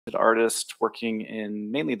artist working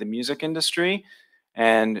in mainly the music industry,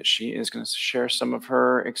 and she is going to share some of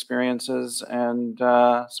her experiences and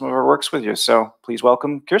some of her works with you. So please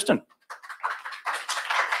welcome Kerstin.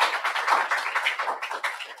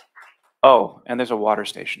 Oh, and there's a water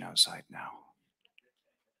station outside now.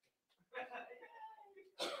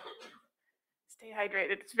 Stay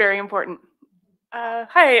hydrated, it's very important.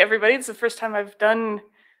 Hi, everybody. It's the first time I've done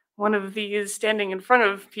one of these standing in front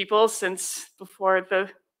of people since before the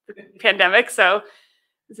pandemic, so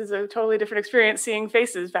this is a totally different experience seeing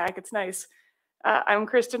faces back. It's nice. I'm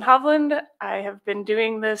Kerstin Hovland. I have been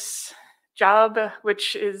doing this job,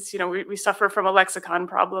 which is, we suffer from a lexicon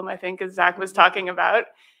problem, I think, as Zach was talking about.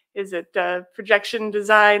 Is it projection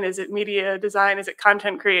design? Is it media design? Is it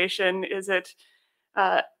content creation? Is it,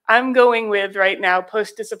 I'm going with right now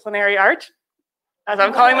post-disciplinary art, as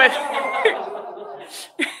I'm calling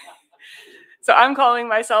So I'm calling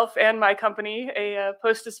myself and my company a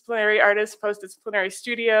post-disciplinary artist, post-disciplinary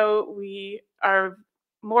studio. We are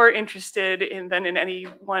more interested than in any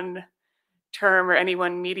one term or any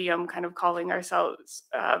one medium kind of calling ourselves.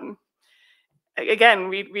 Again,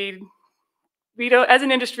 we don't, as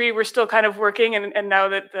an industry, we're still kind of working, and now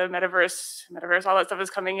that the metaverse, all that stuff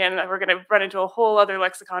is coming in, we're going to run into a whole other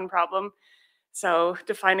lexicon problem. So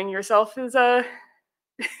defining yourself is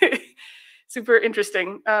super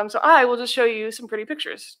interesting. So I will just show you some pretty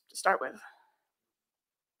pictures to start with.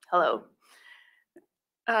 Hello.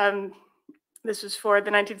 This was for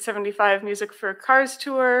the 1975 Music for Cars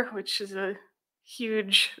tour, which is a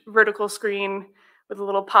huge vertical screen with a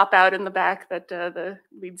little pop out in the back that the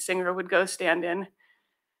lead singer would go stand in.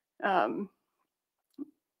 And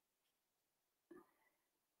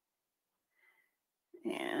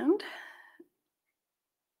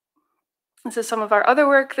this is some of our other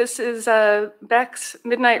work. This is Beck's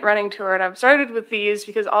Midnight Running Tour, and I've started with these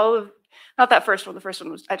because not that first one, the first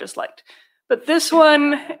one I just liked, but this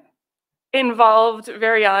one involved a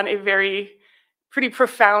very pretty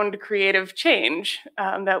profound creative change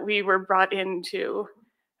that we were brought in to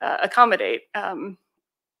accommodate.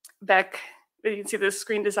 Beck, you can see the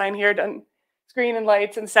screen design here, done screen and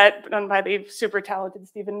lights and set done by the super talented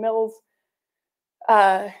Stephen Mills.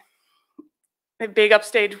 A big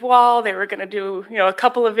upstage wall. They were going to do, a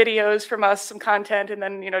couple of videos from us, some content, and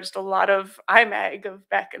then, just a lot of IMAG of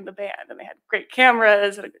Beck and the band. And they had great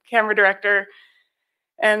cameras and a camera director.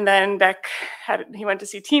 And then Beck he went to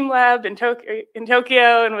see Team Lab in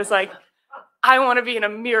Tokyo and was like, I want to be in a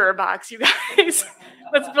mirror box, you guys.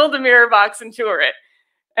 Let's build a mirror box and tour it.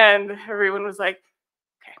 And everyone was like,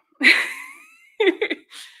 okay.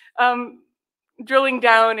 Drilling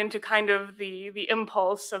down into kind of the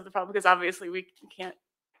impulse of the problem, because obviously we can't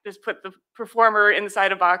just put the performer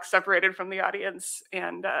inside a box separated from the audience.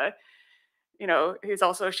 And he's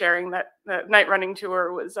also sharing that the night running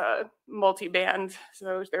tour was multi-band,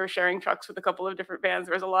 so they were sharing trucks with a couple of different bands.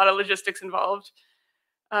 There was a lot of logistics involved.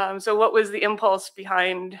 So what was the impulse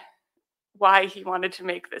behind why he wanted to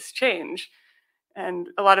make this change? And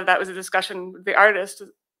a lot of that was a discussion with the artist.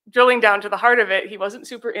 Drilling down to the heart of it, he wasn't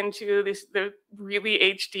super into the really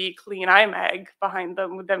HD clean IMAG behind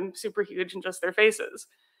them, with them super huge and just their faces.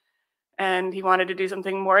 And he wanted to do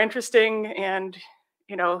something more interesting, and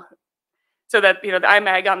so that the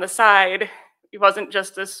IMAG on the side, it wasn't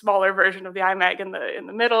just a smaller version of the IMAG in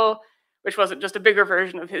the middle, which wasn't just a bigger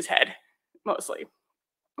version of his head, mostly.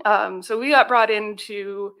 So we got brought in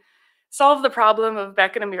to solve the problem of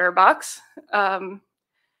Beck in a mirror box.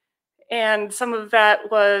 And some of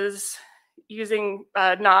that was using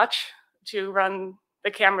Notch to run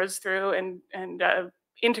the cameras through and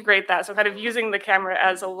integrate that. So kind of using the camera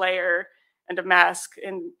as a layer and a mask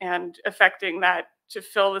and affecting that to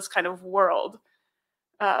fill this kind of world.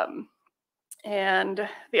 And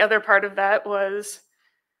the other part of that was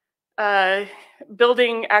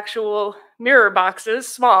building actual mirror boxes,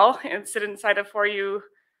 small, and sit inside a 4U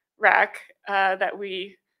rack that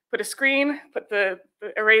we put a screen, put the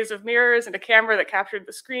arrays of mirrors and a camera that captured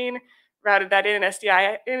the screen, routed that in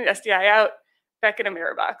SDI out, back in a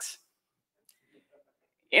mirror box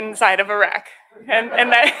inside of a rack. And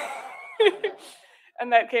that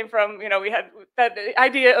and that came from, we had that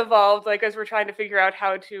idea evolved, like, as we're trying to figure out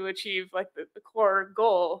how to achieve like the core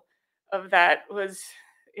goal of that was,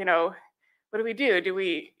 what do we do? Do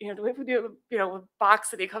we do a box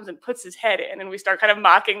that he comes and puts his head in, and we start kind of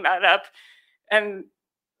mocking that up. And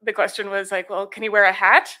the question was like, well, can he wear a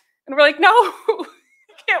hat? And we're like, no, you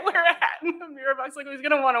can't wear a hat in the mirror box. Like, who's going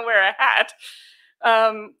to want to wear a hat?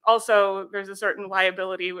 Also, there's a certain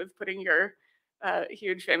liability with putting your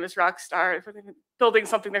huge famous rock star, if they're building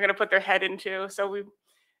something they're going to put their head into. So we,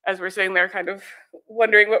 as we're sitting there kind of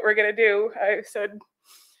wondering what we're going to do, I said,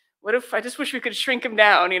 what if, I just wish we could shrink him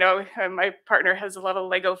down, you know? And my partner has a lot of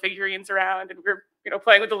Lego figurines around, and we're, you know,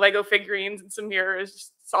 playing with the Lego figurines and some mirrors,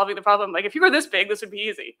 just solving the problem. Like, if you were this big, this would be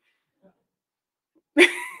easy.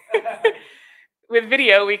 With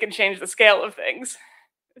video, we can change the scale of things.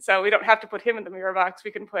 So we don't have to put him in the mirror box.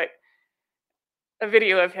 We can put a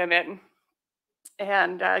video of him in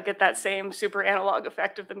and get that same super analog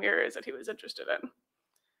effect of the mirrors that he was interested in.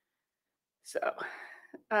 So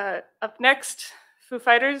up next, Foo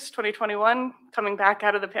Fighters 2021, coming back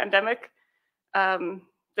out of the pandemic. The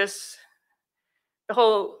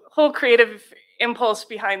whole creative impulse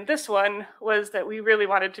behind this one was that we really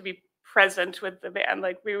wanted to be present with the band.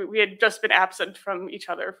 Like, we had just been absent from each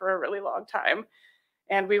other for a really long time.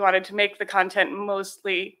 And we wanted to make the content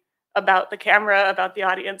mostly about the camera, about the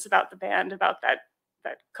audience, about the band, about that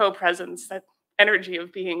co-presence, that energy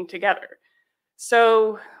of being together.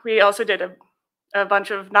 So we also did a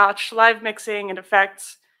bunch of notch live mixing and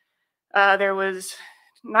effects. There was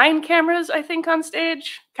 9 cameras, I think, on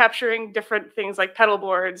stage, capturing different things like pedal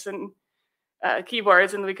boards and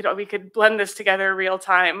keyboards, and we could blend this together real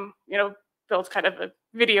time, you know, build kind of a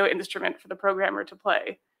video instrument for the programmer to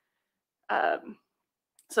play.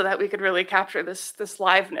 So that we could really capture this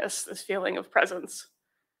liveness, this feeling of presence.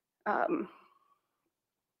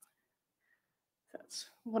 That's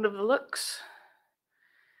one of the looks.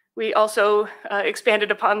 We also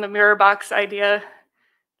expanded upon the mirror box idea.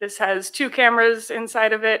 This has 2 cameras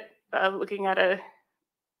inside of it, looking at a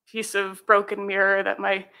piece of broken mirror that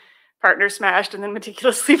my partner smashed and then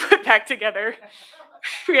meticulously put back together.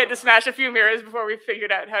 We had to smash a few mirrors before we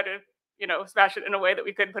figured out how to, you know, smash it in a way that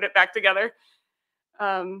we could put it back together.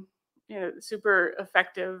 You know, super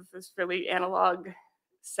effective, this really analog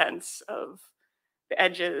sense of the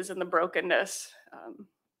edges and the brokenness.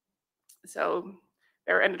 So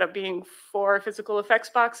there ended up being 4 physical effects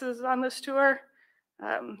boxes on this tour.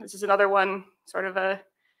 This is another one, sort of a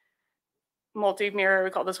multi-mirror. We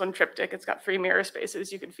call this one Triptych. It's got 3 mirror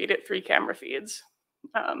spaces. You can feed it 3 camera feeds.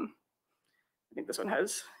 I think this one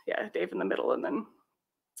has, yeah, Dave in the middle, and then,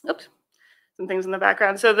 oops, some things in the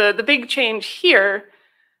background. So the big change here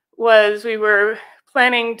was they were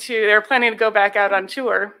planning to go back out on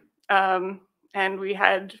tour. And we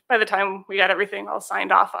had, by the time we got everything all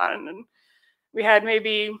signed off on, and we had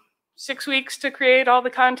maybe 6 weeks to create all the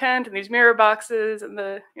content and these mirror boxes and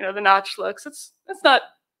the, you know, the notch looks. It's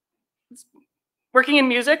working in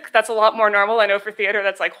music, that's a lot more normal. I know for theater,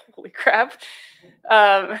 that's like, holy crap.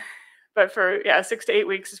 But for, yeah, 6 to 8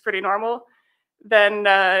 weeks is pretty normal.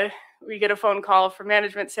 Then we get a phone call from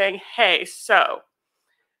management saying, hey, so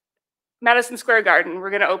Madison Square Garden, we're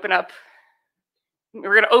going to open up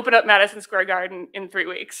Madison Square Garden in 3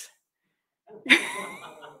 weeks.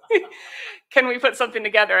 Can we put something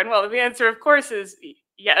together? And well, the answer, of course, is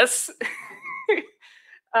yes.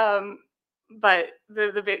 But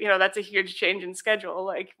you know, that's a huge change in schedule.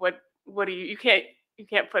 Like, what do you can't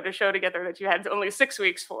put a show together that you had only 6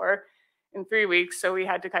 weeks for in 3 weeks. So we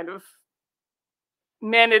had to kind of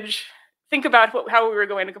think about how we were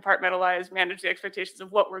going to compartmentalize, manage the expectations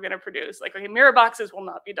of what we're going to produce. Like, okay, mirror boxes will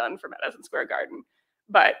not be done for Madison Square Garden,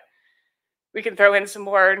 but we can throw in some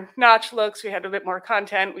more notch looks. We had a bit more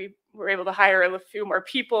content. We were able to hire a few more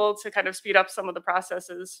people to kind of speed up some of the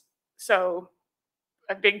processes. So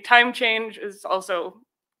a big time change is also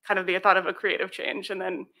kind of the thought of a creative change. And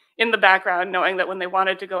then in the background, knowing that when they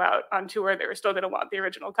wanted to go out on tour, they were still going to want the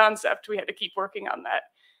original concept. We had to keep working on that,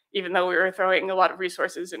 even though we were throwing a lot of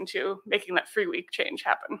resources into making that 3-week change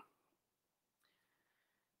happen.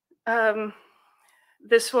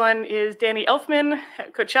 This one is Danny Elfman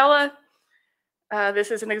at Coachella. This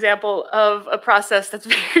is an example of a process that's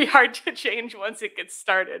very hard to change once it gets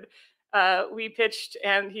started. We pitched,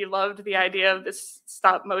 and he loved the idea of this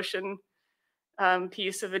stop motion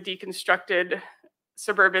piece of a deconstructed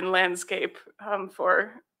suburban landscape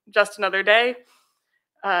for Just Another Day.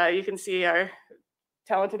 You can see our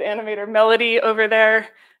talented animator Melody over there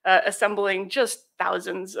assembling just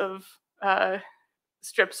thousands of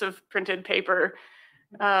strips of printed paper.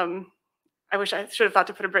 I wish I should have thought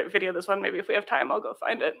to put a video of this one. Maybe if we have time, I'll go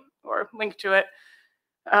find it or link to it.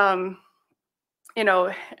 You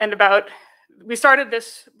know, and we started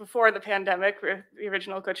this before the pandemic. The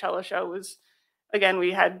original Coachella show was, again,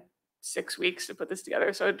 we had 6 weeks to put this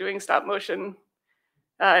together. So doing stop motion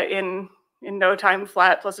in no time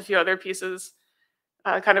flat, plus a few other pieces,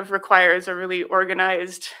 kind of requires a really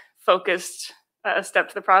organized, focused step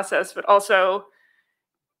to the process, but also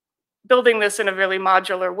building this in a really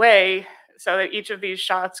modular way so that each of these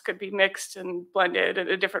shots could be mixed and blended in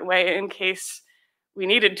a different way in case we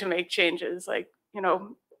needed to make changes. Like, you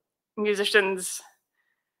know, musicians,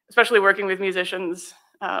 especially working with musicians,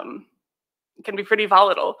 can be pretty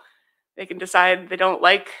volatile. They can decide they don't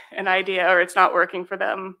like an idea or it's not working for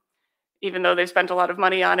them, even though they spent a lot of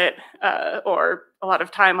money on it or a lot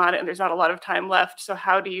of time on it, and there's not a lot of time left. So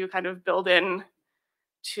how do you kind of build in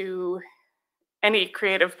to any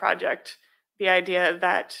creative project the idea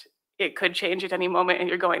that it could change at any moment and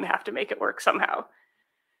you're going to have to make it work somehow?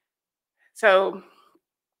 So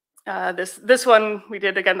this one, we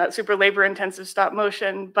did, again, that super labor-intensive stop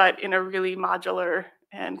motion, but in a really modular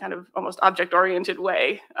and kind of almost object-oriented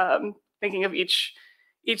way, thinking of each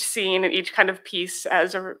scene and each kind of piece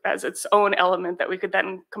as its own element that we could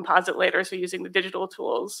then composite later. So using the digital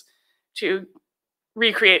tools to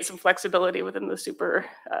recreate some flexibility within the super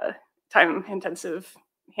time-intensive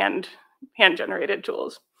hand-generated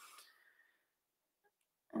tools.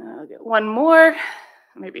 I'll get one more,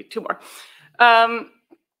 maybe two more.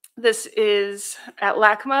 This is at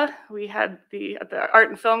LACMA. We had at the Art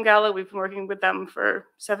and Film Gala. We've been working with them for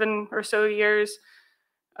 7 or so years.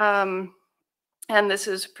 And this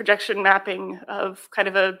is projection mapping of kind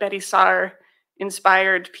of a Betty Saar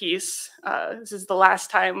inspired piece. This is the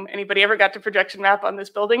last time anybody ever got to projection map on this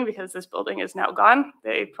building because this building is now gone.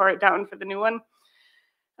 They tore it down for the new one.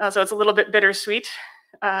 So it's a little bit bittersweet.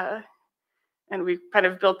 And we kind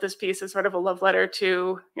of built this piece as sort of a love letter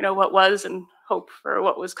to, what was and hope for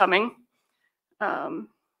what was coming.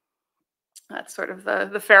 That's sort of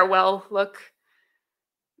the farewell look.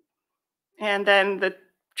 And then the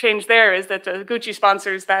change there is that Gucci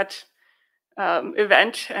sponsors that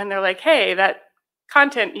event, and they're like, hey, that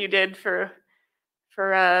content you did for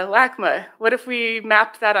LACMA, what if we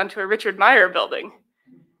mapped that onto a Richard Meier building?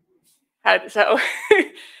 So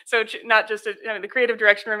not just, the creative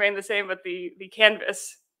direction remained the same, but the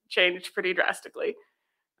canvas changed pretty drastically.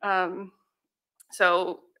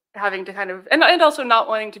 So having to kind of, and also not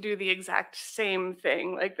wanting to do the exact same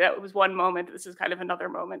thing, like that was one moment, this is kind of another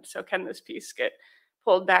moment. So can this piece get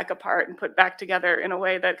pulled back apart and put back together in a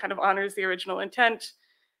way that kind of honors the original intent,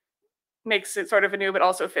 makes it sort of anew, but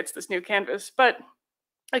also fits this new canvas. But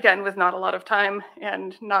again, with not a lot of time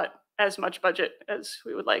and not as much budget as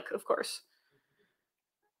we would like, of course.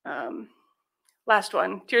 Last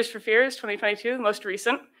one, Tears for Fears, 2022, the most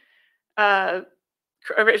recent. In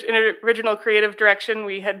original creative direction,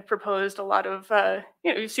 we had proposed a lot of,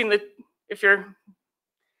 you've seen if you're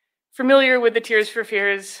familiar with the Tears for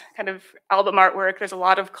Fears kind of album artwork, there's a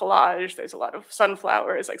lot of collage, there's a lot of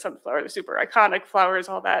sunflowers, like sunflower, the super iconic flowers,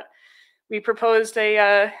 all that. We proposed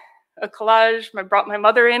a collage. I brought my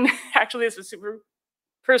mother in. Actually, this was super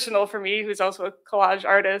personal for me, who's also a collage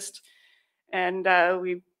artist. And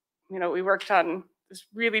we worked on this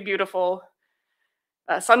really beautiful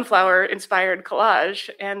sunflower-inspired collage.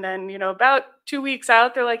 And then, about 2 weeks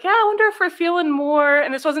out, they're like, yeah, I wonder if we're feeling more.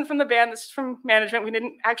 And this wasn't from the band, this is from management. We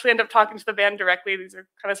didn't actually end up talking to the band directly. These are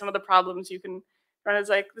kind of some of the problems you can run as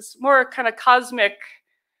like this more kind of cosmic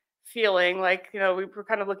feeling. Like, we were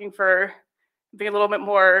kind of looking for something a little bit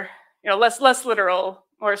more, less literal,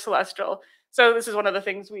 more celestial. So this is one of the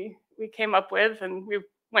things we came up with, and we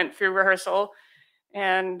went through rehearsal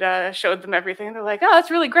and showed them everything. They're like, oh,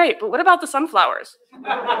 that's really great, but what about the sunflowers?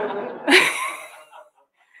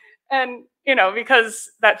 And, because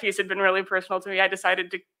that piece had been really personal to me, I decided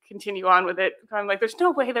to continue on with it. I'm like, there's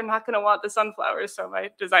no way they're not going to want the sunflowers. So my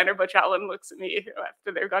designer, Butch Allen, looks at me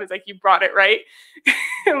after they're gone. He's like, you brought it, right?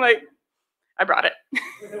 I'm like, I brought it.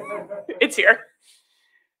 It's here.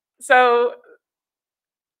 So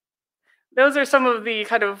those are some of the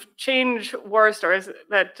kind of change war stories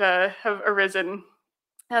that have arisen.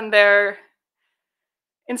 And they're,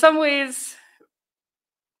 in some ways,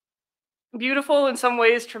 beautiful, in some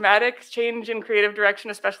ways traumatic. Change in creative direction,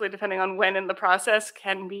 especially depending on when in the process,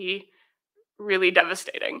 can be really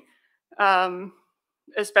devastating.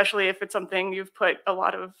 Especially if it's something you've put a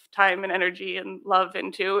lot of time and energy and love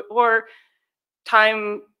into, or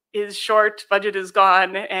time is short, budget is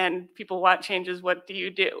gone, and people want changes. What do you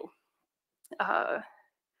do?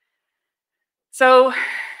 So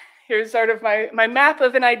here's sort of my map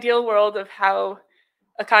of an ideal world of how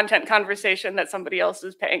a content conversation that somebody else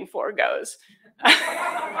is paying for goes.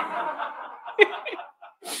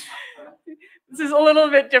 This is a little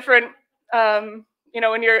bit different. When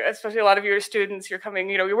you're, especially a lot of your students, you're coming,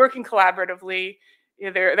 you're working collaboratively.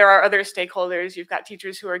 There are other stakeholders. You've got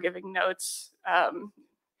teachers who are giving notes.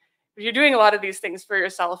 You're doing a lot of these things for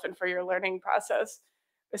yourself and for your learning process.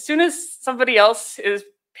 As soon as somebody else is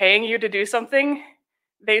paying you to do something,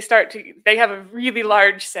 they have a really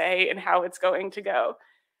large say in how it's going to go.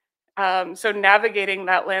 So navigating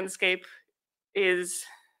that landscape is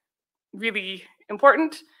really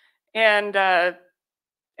important and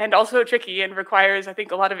also tricky, and requires, I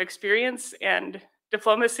think, a lot of experience and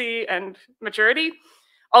diplomacy and maturity.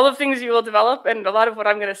 All of things you will develop, and a lot of what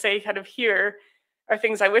I'm going to say kind of here are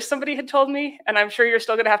things I wish somebody had told me, and I'm sure you're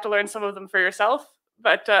still going to have to learn some of them for yourself.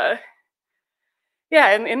 But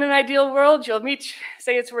yeah, in an ideal world, you'll meet,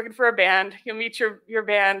 say it's working for a band, you'll meet your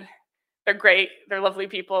band. They're great, they're lovely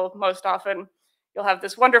people most often. You'll have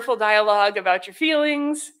this wonderful dialogue about your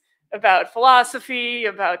feelings, about philosophy,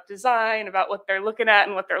 about design, about what they're looking at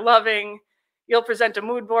and what they're loving. You'll present a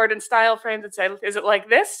mood board and style frames and say, is it like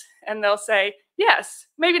this? And they'll say, yes,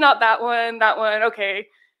 maybe not that one, okay.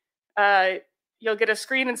 You'll get a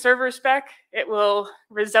screen and server spec. It will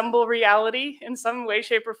resemble reality in some way,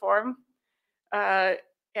 shape, or form. And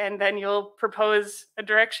then you'll propose a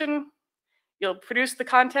direction. You'll produce the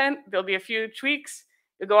content. There'll be a few tweaks.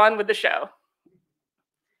 You'll go on with the show.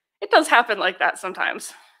 It does happen like that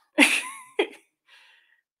sometimes.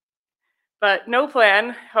 But no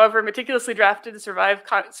plan, however meticulously drafted,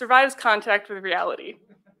 survives contact with reality.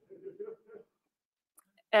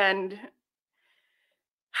 And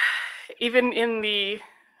even in the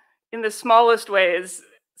smallest ways,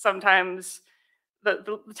 sometimes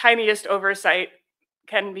the tiniest oversight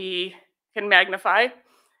can magnify,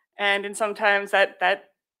 and sometimes that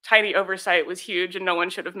tiny oversight was huge and no one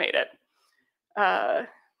should have made it. All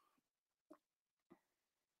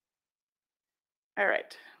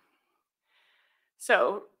right.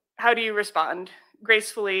 So how do you respond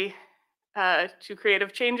gracefully to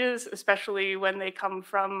creative changes, especially when they come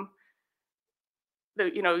from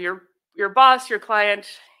your boss, your client?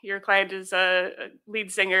 Your client is a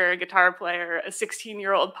lead singer, a guitar player, a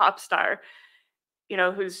 16-year-old pop star,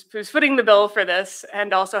 who's footing the bill for this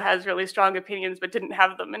and also has really strong opinions, but didn't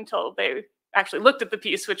have them until they actually looked at the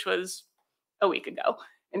piece, which was a week ago,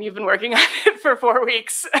 and you've been working on it for 4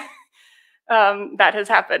 weeks. That has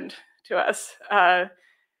happened to us.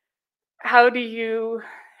 How do you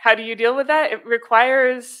deal with that? It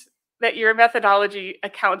requires that your methodology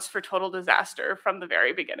accounts for total disaster from the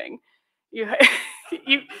very beginning. You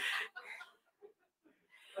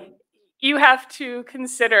have to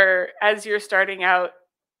consider, as you're starting out,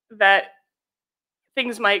 that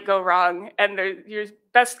things might go wrong, and your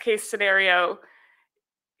best case scenario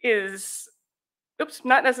is,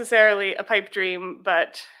 not necessarily a pipe dream,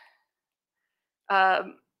 but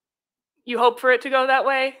you hope for it to go that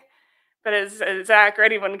way. But as Zach or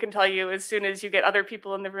anyone can tell you, as soon as you get other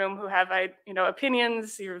people in the room who have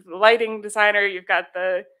opinions, you're the lighting designer, you've got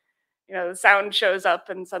the sound shows up,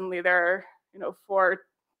 and suddenly there are 4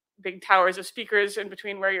 big towers of speakers in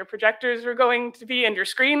between where your projectors are going to be and your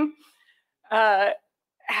screen.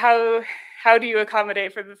 How do you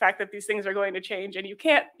accommodate for the fact that these things are going to change, and you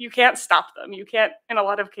can't stop them? You can't, in a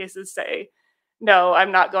lot of cases, say, no,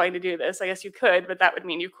 I'm not going to do this. I guess you could, but that would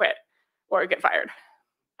mean you quit or get fired.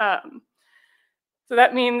 So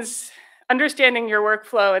that means understanding your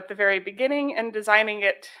workflow at the very beginning and designing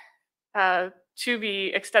it to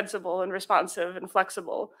be extensible and responsive and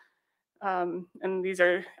flexible. And these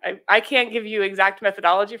are, I can't give you exact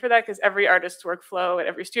methodology for that because every artist's workflow and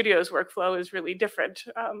every studio's workflow is really different.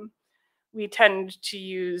 We tend to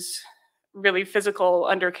use really physical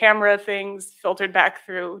under camera things filtered back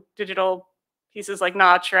through digital pieces like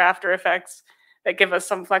Notch or After Effects that give us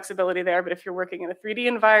some flexibility there. But if you're working in a 3D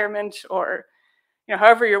environment or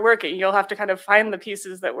however you're working, you'll have to kind of find the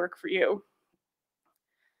pieces that work for you.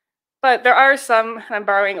 But there are some, and I'm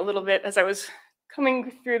borrowing a little bit as I was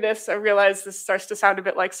coming through this, I realized this starts to sound a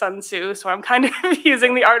bit like Sun Tzu, so I'm kind of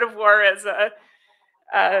using the art of war as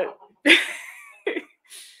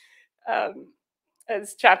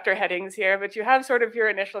chapter headings here. But you have sort of your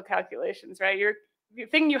initial calculations, right? The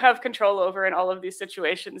thing you have control over in all of these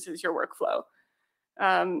situations is your workflow.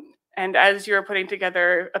 And as you're putting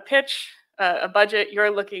together a pitch, a budget, you're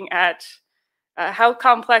looking at how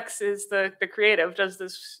complex is the creative?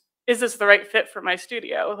 Is this the right fit for my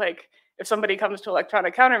studio? Like, if somebody comes to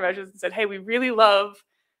Electronic Countermeasures and said, hey, we really love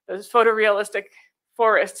those photorealistic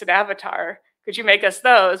forests in Avatar, could you make us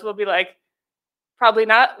those? We'll be like, probably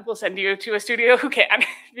not. We'll send you to a studio who can,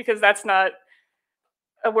 because that's not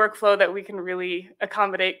a workflow that we can really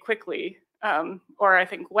accommodate quickly, or I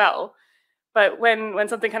think well. But when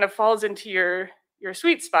something kind of falls into your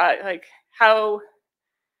sweet spot, like how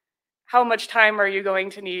much time are you going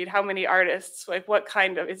to need? How many artists? Like, what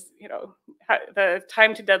kind of the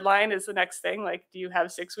time to deadline is the next thing. Like, do you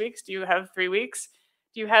have 6 weeks? Do you have 3 weeks?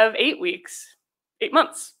 Do you have 8 weeks? 8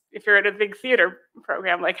 months? If you're at a big theater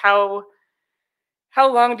program, like how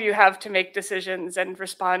long do you have to make decisions and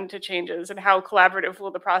respond to changes? And how collaborative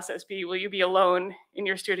will the process be? Will you be alone in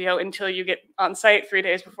your studio until you get on site 3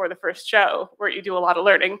 days before the first show, where you do a lot of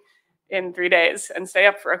learning in 3 days and stay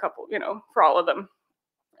up for a couple, for all of them?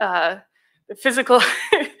 the physical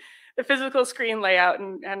the physical screen layout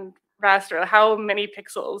and raster. How many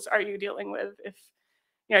pixels are you dealing with? If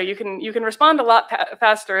you can respond a lot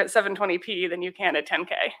faster at 720p than you can at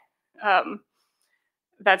 10K.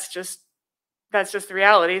 That's just the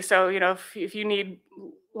reality. So if you need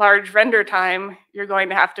large render time, you're going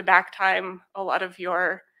to have to back time a lot of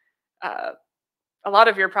your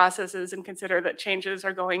processes and consider that changes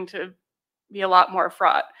are going to be a lot more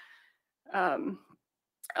fraught.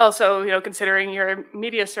 Also, considering your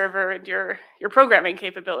media server and your programming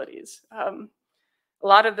capabilities. A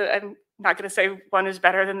lot of I'm not going to say one is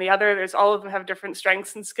better than the other. There's all of them have different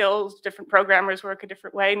strengths and skills. Different programmers work a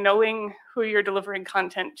different way. Knowing who you're delivering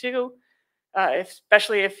content to,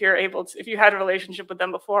 especially if you had a relationship with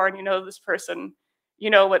them before and you know this person, you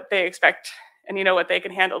know what they expect and you know what they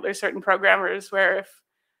can handle. There's certain programmers where if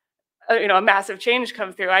a massive change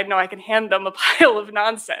comes through, I know I can hand them a pile of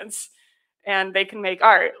nonsense and they can make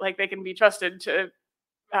art. Like, they can be trusted to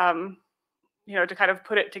to kind of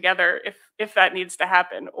put it together if that needs to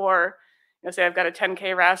happen. Or say I've got a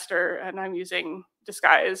 10K raster and I'm using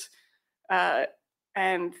Disguise,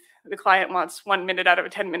 and the client wants 1 minute out of a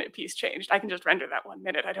 10-minute piece changed. I can just render that 1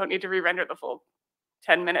 minute. I don't need to re-render the full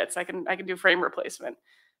 10 minutes. I can do frame replacement.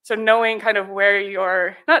 So knowing kind of where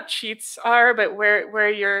your not cheats are, but where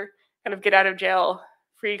your kind of get out of jail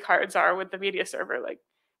free cards are with the media server. Like,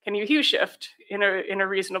 can you hue shift in a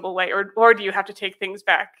reasonable way, or do you have to take things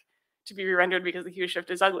back to be re-rendered because the hue shift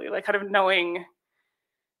is ugly? Like, kind of knowing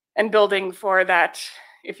and building for that.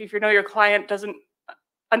 If you know your client doesn't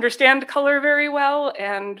understand color very well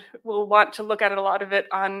and will want to look at a lot of it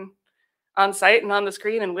on site and on the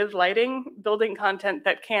screen and with lighting, building content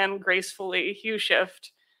that can gracefully hue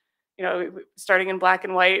shift, starting in black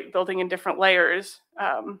and white, building in different layers,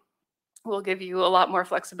 will give you a lot more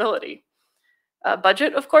flexibility.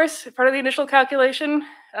 Budget, of course, part of the initial calculation.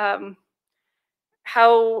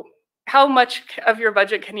 How much of your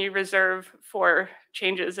budget can you reserve for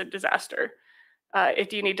changes in disaster?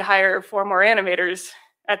 If you need to hire 4 more animators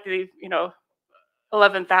at the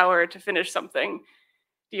 11th hour to finish something,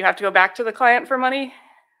 do you have to go back to the client for money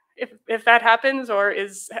if that happens, or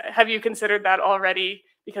have you considered that already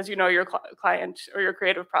because your client or your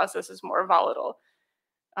creative process is more volatile?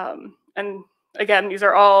 And again, these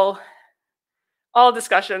are all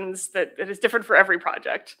discussions that is different for every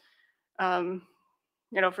project. For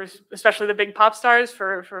especially the big pop stars,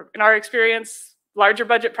 for in our experience, larger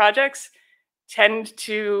budget projects tend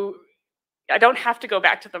to, I don't have to go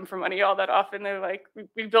back to them for money all that often. They're like,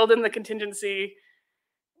 we build in the contingency,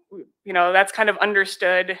 that's kind of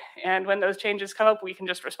understood. And when those changes come up, we can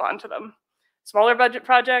just respond to them. Smaller budget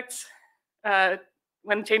projects,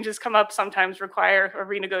 when changes come up, sometimes require a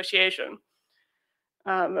renegotiation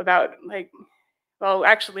about like, well,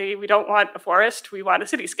 actually, we don't want a forest, we want a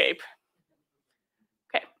cityscape.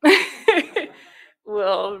 Okay,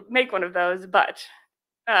 we'll make one of those, but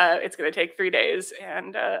it's going to take 3 days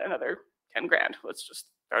and another 10 grand. Let's just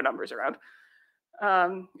throw numbers around.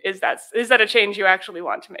 Is that a change you actually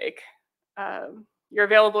want to make? Your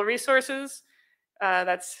available resources,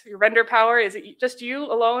 that's your render power. Is it just you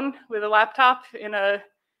alone with a laptop in an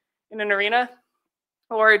arena?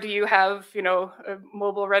 Or do you have, a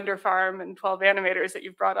mobile render farm and 12 animators that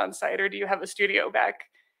you've brought on site? Or do you have a studio back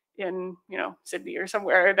in, Sydney or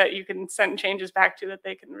somewhere that you can send changes back to that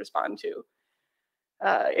they can respond to?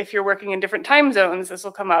 If you're working in different time zones, this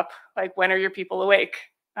will come up. Like, when are your people awake?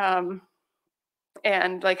 And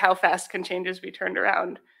like, how fast can changes be turned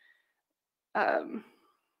around?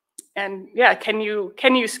 And yeah, can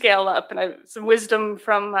you scale up? And some wisdom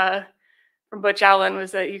from Butch Allen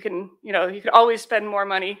was that you can always spend more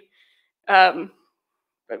money, but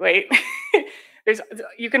wait,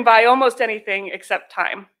 you can buy almost anything except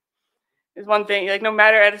time. Is one thing. Like, no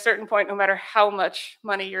matter at a certain point, no matter how much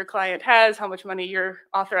money your client has, how much money you're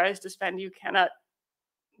authorized to spend, you cannot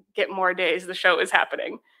get more days the show is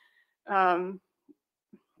happening. And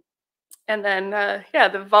then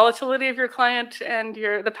the volatility of your client and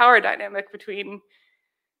the power dynamic between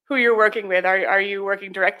who you're working with. Are you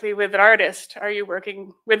working directly with an artist? Are you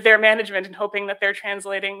working with their management and hoping that they're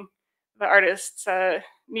translating the artist's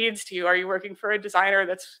needs to you? Are you working for a designer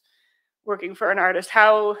that's working for an artist?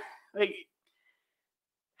 How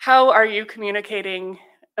are you communicating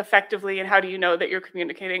effectively, and how do you know that you're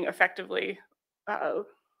communicating effectively?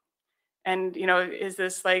 And is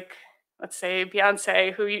this like, let's say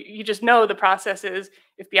Beyonce, who you just know the process is,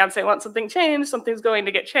 if Beyonce wants something changed, something's going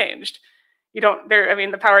to get changed.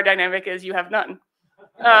 The power dynamic is you have none.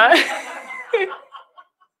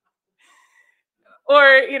 Or,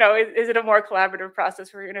 is it a more collaborative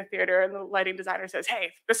process where you're in a theater and the lighting designer says,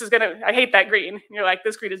 hey, I hate that green. And you're like,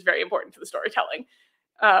 this green is very important to the storytelling.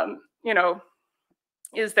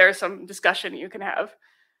 Is there some discussion you can have?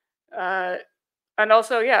 And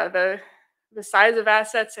also, yeah, the size of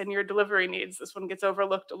assets and your delivery needs. This one gets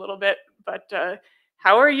overlooked a little bit, but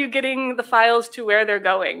how are you getting the files to where they're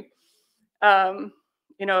going?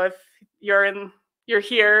 If you're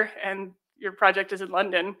here and your project is in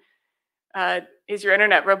London, is your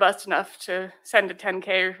internet robust enough to send a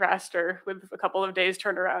 10K raster with a couple of days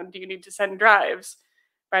turnaround? Do you need to send drives?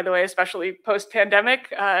 By the way, especially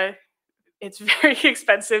post-pandemic, it's very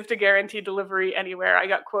expensive to guarantee delivery anywhere. I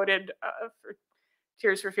got quoted for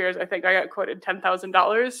Tears for Fears, I think I got quoted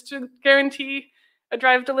 $10,000 to guarantee a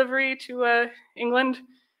drive delivery to England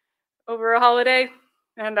over a holiday.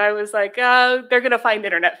 And I was like, they're going to find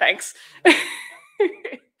internet, thanks.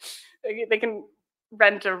 They can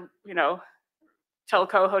rent a,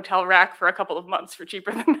 telco hotel rack for a couple of months for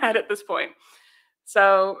cheaper than that at this point.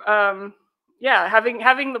 So yeah,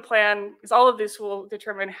 having the plan, because all of this will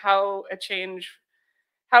determine how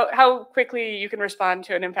quickly you can respond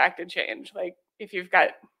to an impacted change. Like if you've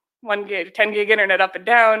got 1 gig, 10 gig internet up and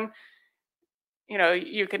down,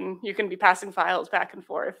 you can be passing files back and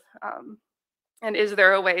forth. And is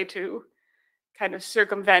there a way to kind of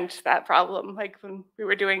circumvent that problem? Like when we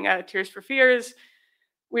were doing Tears for Fears,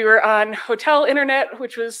 we were on hotel internet,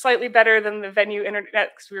 which was slightly better than the venue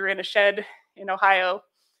internet because we were in a shed in Ohio.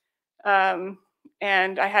 And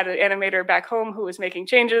I had an animator back home who was making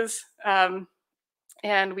changes, and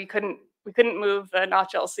we couldn't move the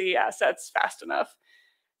Notch LC assets fast enough.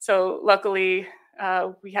 So luckily,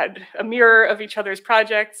 we had a mirror of each other's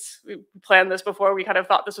projects. We planned this before. We kind of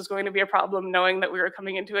thought this was going to be a problem, knowing that we were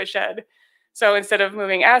coming into a shed. So instead of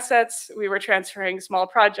moving assets, we were transferring small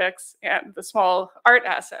projects and the small art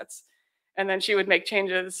assets. And then she would make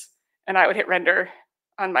changes, and I would hit render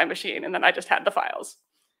on my machine, and then I just had the files.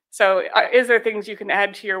 So is there things you can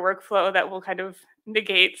add to your workflow that will kind of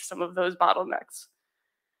negate some of those bottlenecks?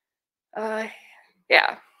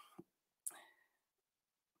 Yeah.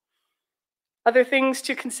 Other things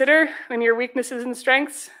to consider when your weaknesses and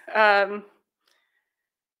strengths.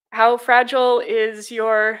 How fragile is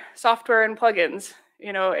your software and plugins?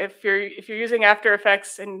 If you're using After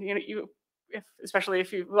Effects, and especially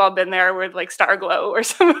if you've all been there with like Starglow or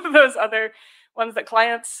some of those other ones that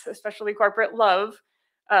clients, especially corporate, love,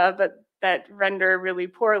 but that render really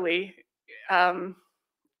poorly, and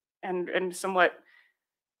somewhat,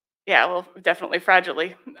 yeah, well, definitely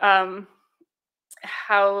fragilely.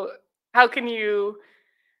 How can you,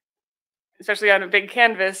 especially on a big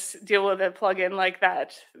canvas, deal with a plugin like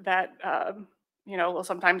that will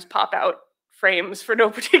sometimes pop out frames for no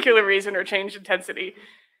particular reason or change intensity,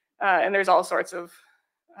 and there's all sorts of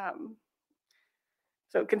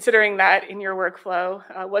so considering that in your workflow.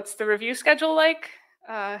 What's the review schedule like?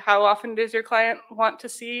 How often does your client want to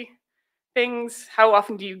see things? How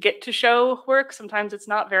often do you get to show work? Sometimes it's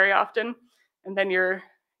not very often, and then your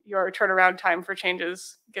turnaround time for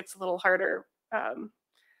changes gets a little harder.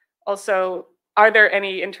 Also, are there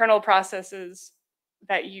any internal processes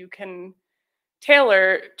that you can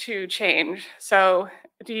tailor to change? So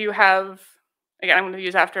do you have, again, I'm going to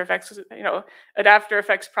use After Effects, an After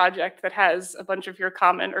Effects project that has a bunch of your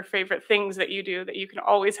common or favorite things that you do that you can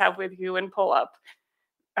always have with you and pull up,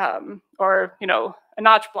 or a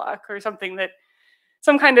notch block or something, that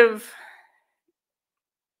some kind of,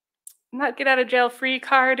 not get out of jail free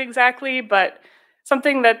card exactly, but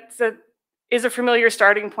something that is a familiar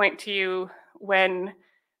starting point to you when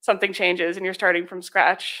something changes and you're starting from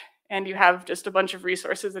scratch, and you have just a bunch of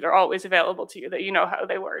resources that are always available to you, that you know how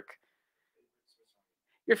they work.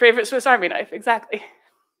 Your favorite Swiss Army knife, exactly.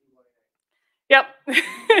 Yep.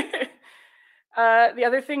 The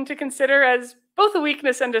other thing to consider as both a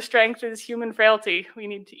weakness and a strength is human frailty. We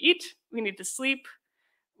need to eat, we need to sleep,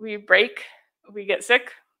 we break, we get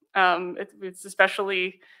sick. It's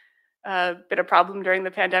especially been a problem during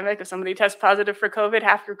the pandemic. If somebody tests positive for COVID,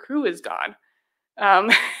 half your crew is gone.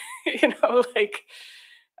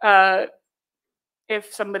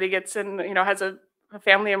 If somebody gets in, has a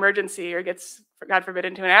family emergency or gets, God forbid,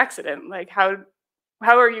 into an accident, like how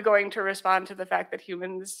are you going to respond to the fact that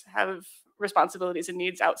humans have responsibilities and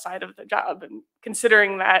needs outside of the job? And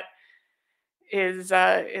considering that is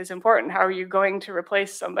important. How are you going to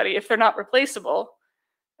replace somebody if they're not replaceable?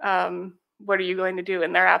 What are you going to do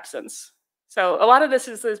in their absence? So a lot of this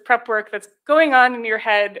is this prep work that's going on in your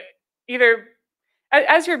head, either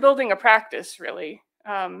as you're building a practice, really,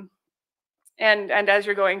 and as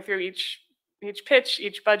you're going through each pitch,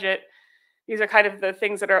 each budget. These are kind of the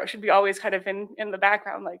things that should be always kind of in the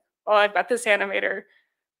background. Like, well, I've got this animator,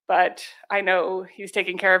 but I know he's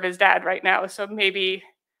taking care of his dad right now, so maybe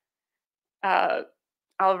I'll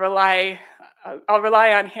rely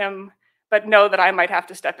on him, but know that I might have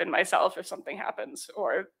to step in myself if something happens,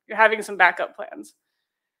 or having some backup plans.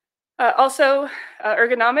 Also,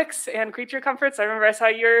 ergonomics and creature comforts. I remember I saw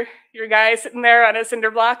your guy sitting there on a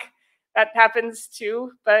cinder block. That happens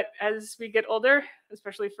too, but as we get older,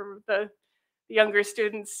 especially for the younger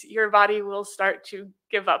students, your body will start to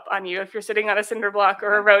give up on you. If you're sitting on a cinder block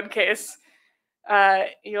or a road case,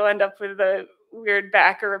 you'll end up with a weird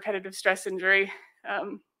back or repetitive stress injury.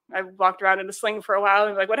 I walked around in a sling for a while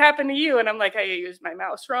and like, what happened to you? And I'm like, I used my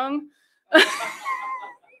mouse wrong.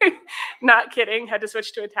 Not kidding. Had to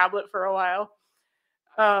switch to a tablet for a while.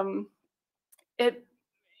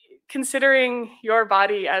 Considering your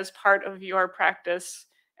body as part of your practice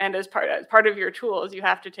and as part of your tools, you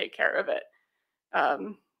have to take care of it.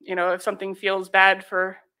 If something feels bad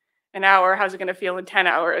for an hour, how's it going to feel in 10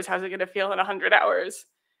 hours? How's it going to feel in 100 hours?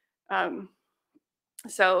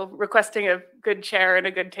 So requesting a good chair and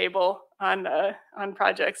a good table on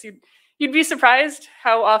projects, you'd be surprised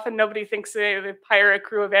how often nobody thinks they hire a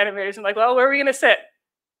crew of animators and like, well, where are we going to sit?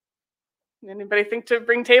 Anybody think to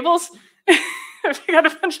bring tables? We got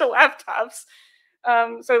a bunch of laptops.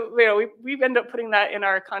 So we end up putting that in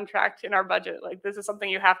our contract, in our budget. Like, this is something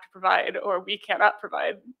you have to provide, or we cannot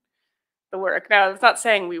provide the work. Now, it's not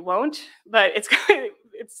saying we won't, but it's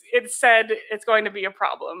said it's going to be a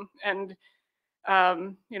problem. And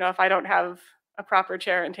if I don't have a proper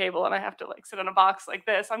chair and table and I have to like sit on a box like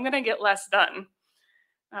this, I'm going to get less done.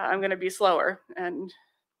 I'm going to be slower. And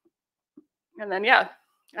then, yeah,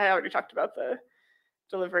 I already talked about the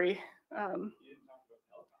delivery.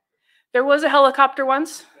 There was a helicopter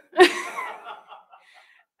once.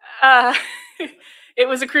 It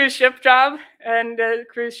was a cruise ship job, and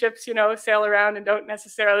cruise ships, sail around and don't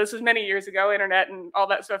necessarily, this was many years ago, internet and all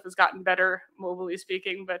that stuff has gotten better, mobily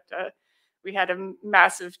speaking, but we had a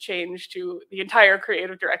massive change to the entire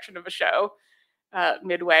creative direction of a show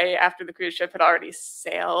midway after the cruise ship had already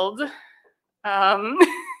sailed. And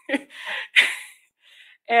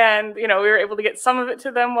we were able to get some of it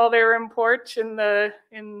to them while they were in port in the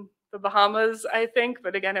Bahamas, I think.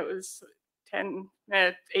 But again, it was 8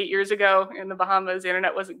 years ago in the Bahamas. The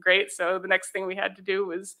internet wasn't great, so the next thing we had to do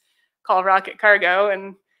was call Rocket Cargo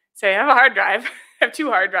and say, I have a hard drive. I have 2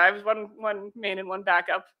 hard drives, one main and one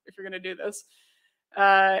backup if you're going to do this.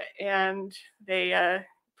 And they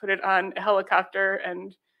put it on a helicopter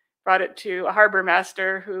and brought it to a harbor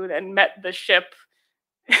master, who then met the ship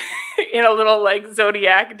in a little like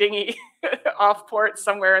Zodiac dinghy off port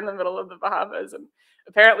somewhere in the middle of the Bahamas. And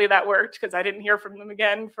apparently that worked, because I didn't hear from them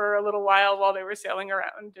again for a little while they were sailing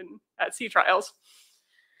around and at sea trials.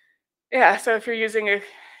 Yeah, so if you're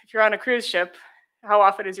on a cruise ship, how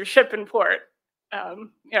often is your ship in port?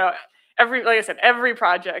 Like I said, every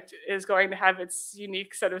project is going to have its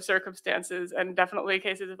unique set of circumstances, and definitely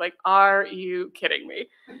cases of like, are you kidding me?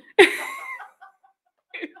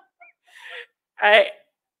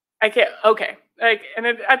 I can't. Okay, like, and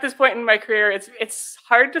at this point in my career, it's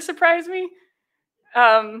hard to surprise me.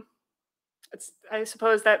 I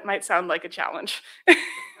suppose that might sound like a challenge. Sorry.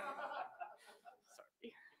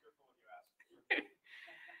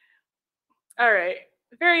 All right,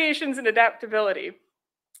 variations and adaptability.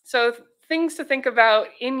 So things to think about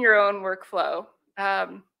in your own workflow.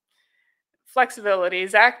 Flexibility.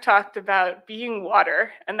 Zach talked about being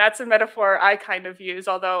water, and that's a metaphor I kind of use,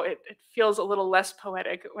 although it feels a little less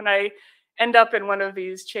poetic. When I end up in one of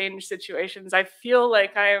these change situations, I feel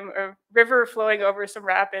like I am a river flowing over some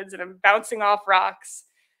rapids, and I'm bouncing off rocks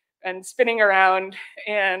and spinning around.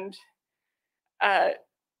 And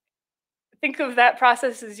think of that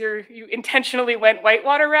process as you intentionally went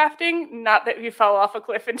whitewater rafting, not that you fell off a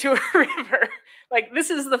cliff into a river. Like, this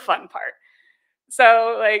is the fun part.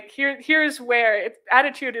 So like here's where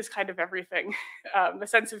attitude is kind of everything. The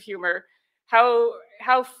sense of humor,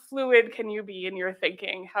 how fluid can you be in your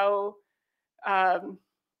thinking? How and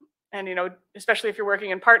especially if you're working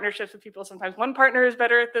in partnerships with people, sometimes one partner is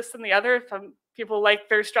better at this than the other. Some people like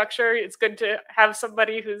their structure. It's good to have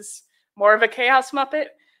somebody who's more of a chaos muppet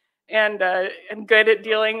and good at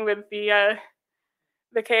dealing with the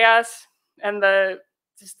chaos and the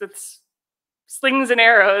slings and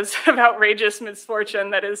arrows of outrageous misfortune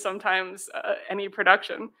that is sometimes any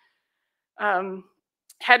production.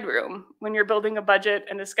 Headroom. When you're building a budget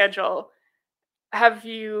and a schedule, have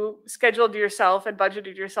you scheduled yourself and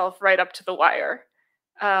budgeted yourself right up to the wire?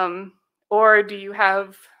 Or do you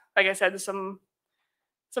have, like I said, some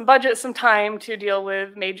budget, some time to deal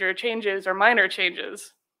with major changes or minor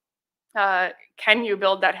changes? Can you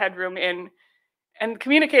build that headroom in And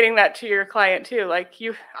communicating that to your client too, like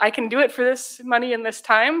I can do it for this money in this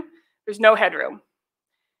time. There's no headroom.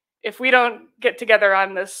 If we don't get together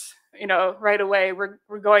on this, right away,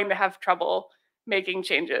 we're going to have trouble making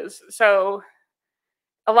changes. So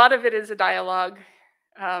a lot of it is a dialogue,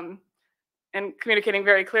 and communicating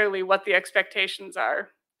very clearly what the expectations are.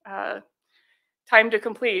 Time to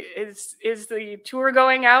complete. Is the tour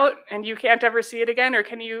going out and you can't ever see it again, or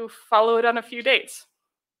can you follow it on a few dates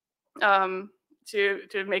to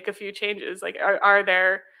make a few changes? Like,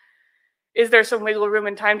 is there some wiggle room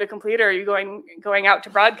in time to complete, or are you going out to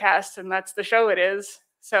broadcast and that's the show it is?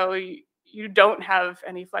 So you don't have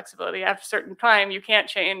any flexibility. After a certain time, you can't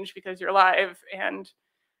change because you're live, and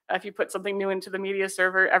if you put something new into the media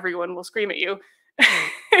server, everyone will scream at you.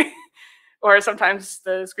 Or sometimes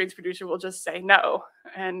the screens producer will just say no,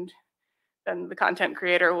 and then the content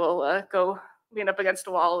creator will go lean up against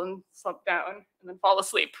a wall and slump down and then fall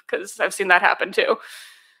asleep, because I've seen that happen too.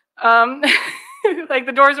 Like,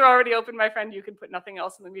 the doors are already open, my friend. You can put nothing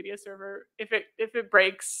else in the media server. If it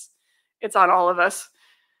breaks, it's on all of us.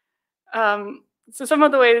 So some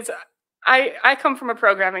of the ways I come from a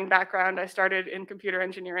programming background. I started in computer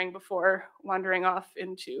engineering before wandering off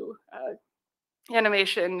into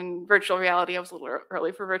animation and virtual reality. I was a little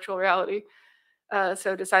early for virtual reality,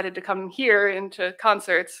 so decided to come here into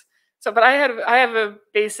concerts. So, but I have a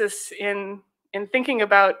basis in thinking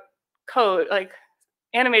about code. Like,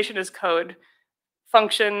 animation is code,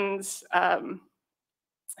 functions. How do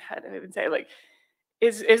I even say, like,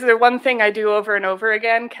 is there one thing I do over and over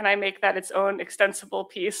again? Can I make that its own extensible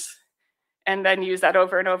piece and then use that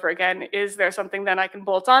over and over again? Is there something then I can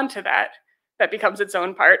bolt onto that becomes its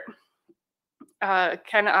own part?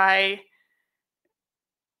 Can I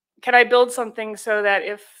build something so that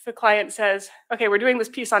if the client says, okay, we're doing this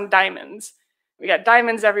piece on diamonds, we got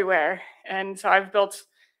diamonds everywhere, and so I've built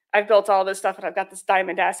all this stuff, and I've got this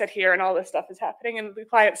diamond asset here, and all this stuff is happening, and the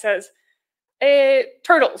client says,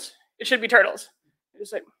 turtles, it should be turtles.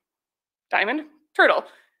 It's like, diamond, turtle,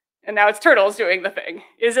 and now it's turtles doing the thing.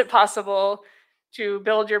 Is it possible to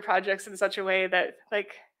build your projects in such a way that,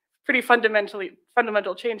 like, pretty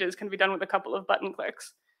fundamental changes can be done with a couple of button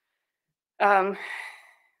clicks? And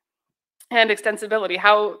extensibility.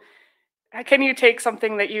 How can you take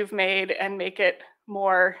something that you've made and make it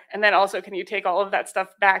more, and then also can you take all of that stuff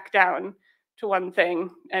back down to one thing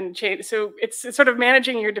and change? So it's sort of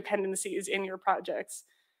managing your dependencies in your projects.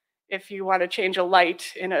 If you want to change a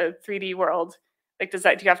light in a 3D world, like, do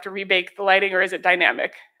you have to rebake the lighting, or is it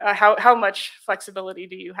dynamic? How much flexibility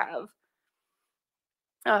do you have?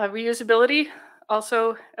 Reusability,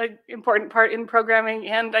 also an important part in programming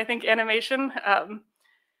and I think animation.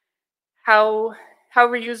 How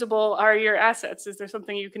reusable are your assets? Is there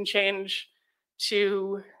something you can change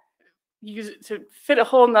to use to fit a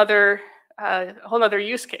whole nother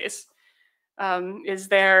use case? Is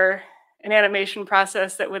there an animation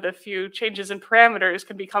process that with a few changes in parameters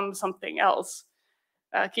can become something else?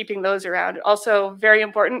 Keeping those around. Also very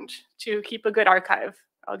important to keep a good archive.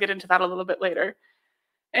 I'll get into that a little bit later.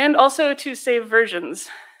 And also to save versions,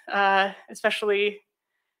 especially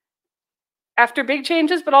after big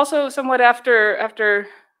changes, but also somewhat after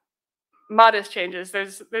modest changes.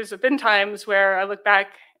 There's been times where I look back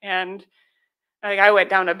and, like, I went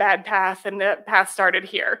down a bad path, and that path started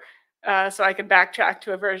here. So I can backtrack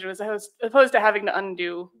to a version as opposed to having to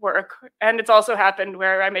undo work. And it's also happened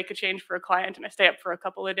where I make a change for a client and I stay up for a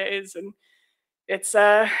couple of days, and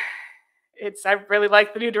I really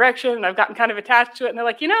like the new direction, and I've gotten kind of attached to it, and they're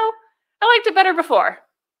like, I liked it better before.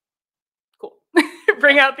 Cool.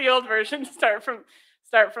 Bring out the old version, start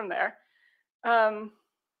from there.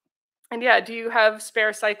 And yeah, do you have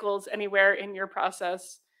spare cycles anywhere in your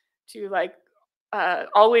process to, like,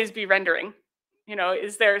 always be rendering?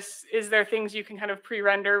 Is there things you can kind of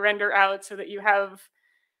render out so that you have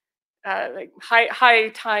like high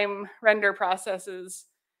time render processes?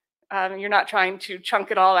 You're not trying to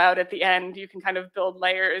chunk it all out at the end. You can kind of build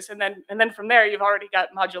layers, and then from there you've already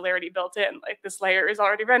got modularity built in. Like, this layer is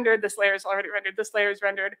already rendered, this layer is already rendered, this layer is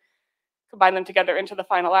rendered. Combine them together into the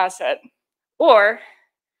final asset. Or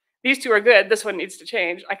these two are good, this one needs to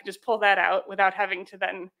change. I can just pull that out without having to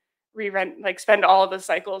then spend all of the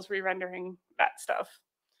cycles re-rendering that stuff.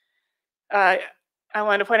 I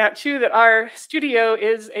want to point out too that our studio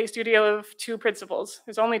is a studio of two principals.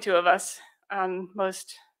 There's only two of us on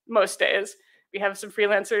most days. We have some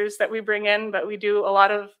freelancers that we bring in, but we do a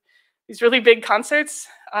lot of these really big concerts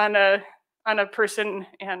on a person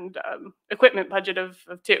and equipment budget of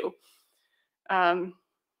two.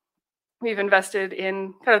 We've invested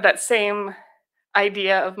in kind of that same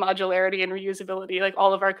idea of modularity and reusability. Like,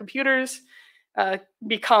 all of our computers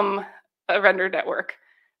become a render network.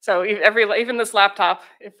 So even this laptop,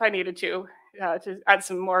 if I needed to add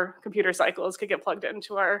some more computer cycles, could get plugged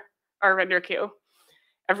into our render queue.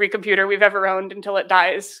 Every computer we've ever owned until it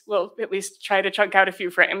dies will at least try to chunk out a few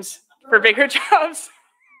frames for bigger jobs.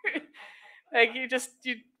 Like you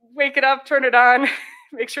wake it up, turn it on,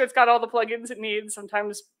 make sure it's got all the plugins it needs.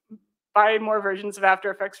 Sometimes buy more versions of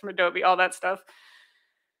After Effects from Adobe, all that stuff.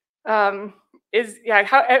 Every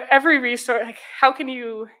resource, like, how can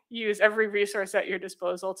you use every resource at your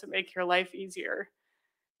disposal to make your life easier?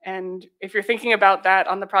 And if you're thinking about that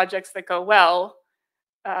on the projects that go well,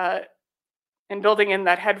 and building in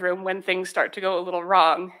that headroom when things start to go a little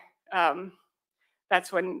wrong,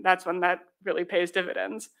 that's when that really pays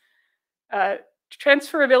dividends.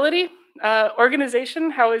 Transferability, organization.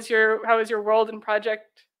 How is your world and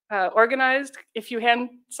project organized? If you hand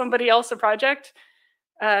somebody else a project,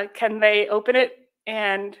 can they open it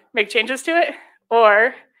and make changes to it,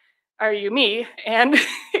 or are you me and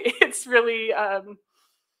it's really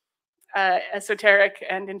esoteric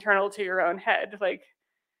and internal to your own head? Like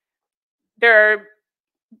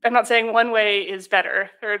I'm not saying one way is better.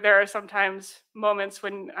 There are sometimes moments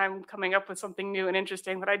when I'm coming up with something new and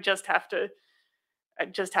interesting that I just have to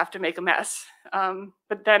make a mess.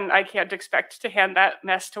 But then I can't expect to hand that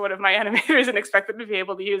mess to one of my animators and expect them to be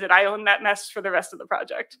able to use it. I own that mess for the rest of the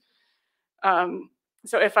project. So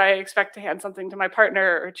if I expect to hand something to my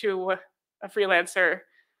partner or to a freelancer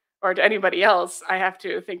or to anybody else, I have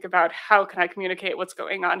to think about how can I communicate what's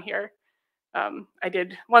going on here. I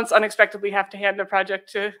did once unexpectedly have to hand a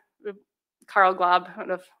project to Carl Glob,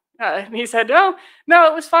 and he said, "No,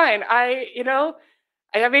 it was fine. I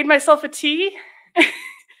made myself a tea.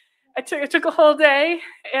 It took a whole day,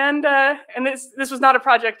 and this was not a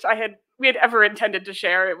project we had ever intended to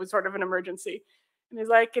share. It was sort of an emergency." And he's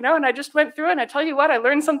like, and I just went through it, and I tell you what, I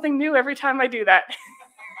learned something new every time I do that.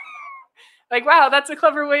 Like, wow, that's a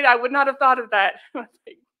clever way. I would not have thought of that.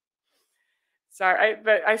 Sorry,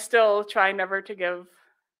 but I still try never to give,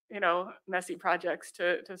 messy projects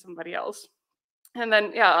to somebody else. And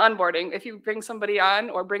then, onboarding. If you bring somebody on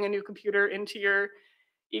or bring a new computer into your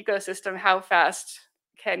ecosystem, how fast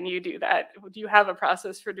can you do that? Do you have a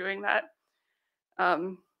process for doing that?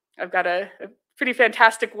 I've got a pretty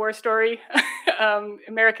fantastic war story.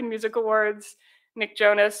 American Music Awards, Nick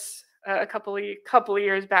Jonas, a couple of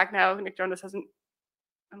years back now. Nick Jonas I don't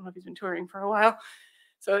know if he's been touring for a while.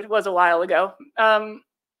 So it was a while ago.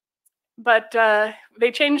 But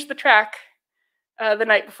they changed the track the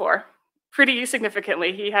night before pretty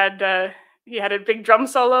significantly. He had a big drum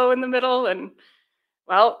solo in the middle, and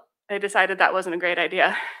well, they decided that wasn't a great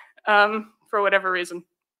idea for whatever reason.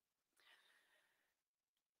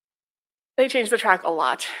 They changed the track a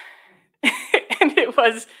lot. And it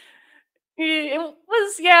was the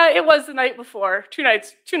night before, two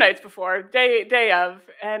nights before, day of,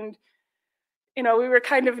 and we were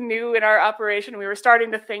kind of new in our operation. We were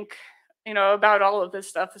starting to think, about all of this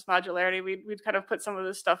stuff, this modularity. We'd kind of put some of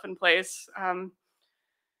this stuff in place.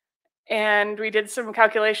 And we did some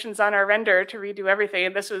calculations on our render to redo everything.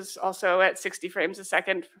 And this was also at 60 frames a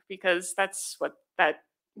second because that's what that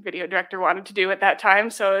video director wanted to do at that time.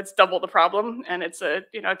 So it's double the problem. And it's a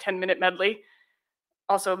 10-minute medley.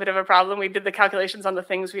 Also a bit of a problem. We did the calculations on the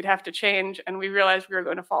things we'd have to change. And we realized we were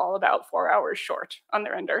going to fall about 4 hours short on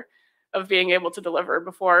the render of being able to deliver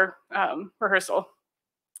before rehearsal.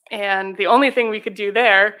 And the only thing we could do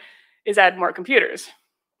there is add more computers.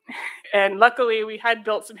 And luckily we had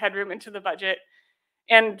built some headroom into the budget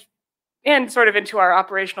and sort of into our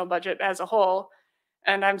operational budget as a whole.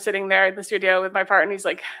 And I'm sitting there in the studio with my partner,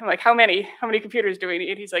 and I'm like, how many computers do we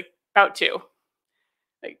need? He's like, about two.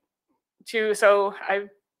 Like 2. So I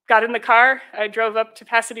got in the car, I drove up to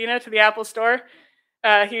Pasadena to the Apple store.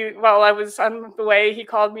 While I was on the way, he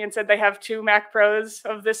called me and said they have 2 Mac Pros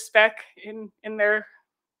of this spec in their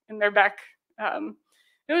back.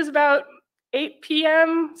 It was about 8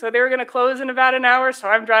 p.m. So they were going to close in about an hour. So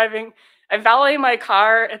I'm driving. I valet my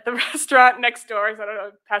car at the restaurant next door. So I don't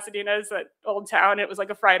know, Pasadena is that old town. It was like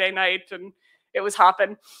a Friday night and it was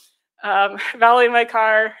hopping. Valet my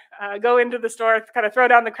car, go into the store, kind of throw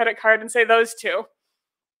down the credit card and say, those 2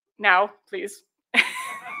 now, please.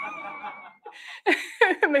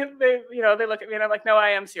 And they look at me and I'm like, no, I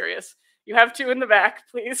am serious. You have 2 in the back,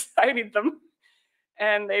 please. I need them.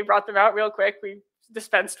 And they brought them out real quick. We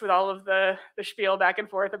dispensed with all of the spiel back and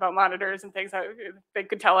forth about monitors and things. They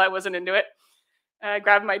could tell I wasn't into it. I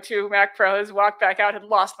grabbed my 2 Mac Pros, walked back out, had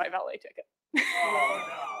lost my valet ticket. Oh,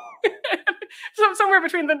 no. So somewhere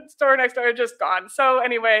between the store next door, just gone. So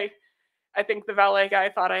anyway, I think the valet guy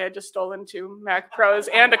thought I had just stolen 2 Mac Pros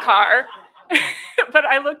and a car. But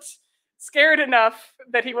I looked scared enough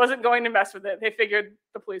that he wasn't going to mess with it. They figured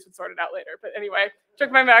the police would sort it out later. But anyway,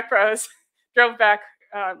 took my Mac Pros, drove back.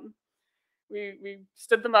 We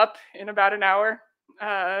stood them up in about an hour,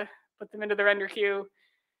 put them into the render queue,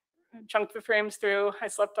 chunked the frames through. I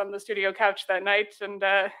slept on the studio couch that night,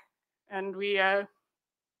 and we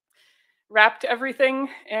wrapped everything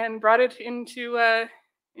and brought it into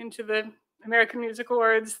the American Music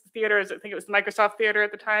Awards theaters. I think it was the Microsoft Theater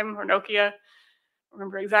at the time, or Nokia. I don't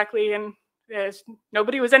remember exactly. And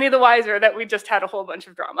nobody was any the wiser that we just had a whole bunch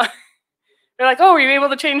of drama. They're like, "Oh, were you able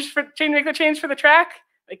to make the change for the track?"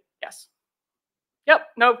 Like, yes. Yep,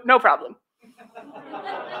 no problem.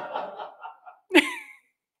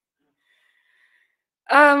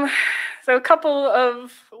 So a couple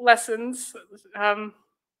of lessons.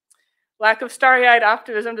 Lack of starry-eyed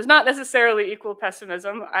optimism does not necessarily equal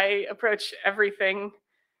pessimism. I approach everything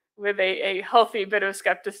with a healthy bit of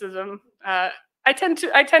skepticism. I tend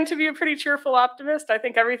to be a pretty cheerful optimist. I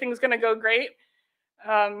think everything's going to go great.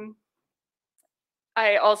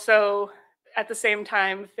 I also, at the same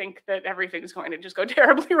time, think that everything's going to just go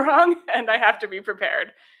terribly wrong, and I have to be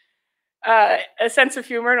prepared. A sense of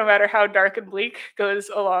humor, no matter how dark and bleak, goes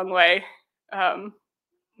a long way. I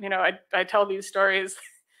tell these stories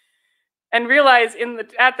and realize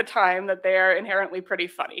at the time that they are inherently pretty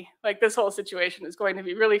funny. Like, this whole situation is going to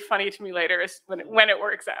be really funny to me later when it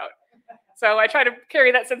works out. So I try to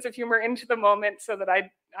carry that sense of humor into the moment so that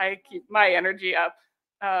I keep my energy up.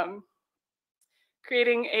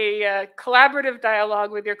 Creating a collaborative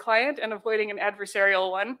dialogue with your client and avoiding an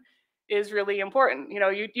adversarial one is really important.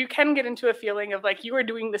 You can get into a feeling of like, you are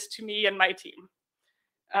doing this to me and my team.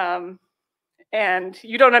 And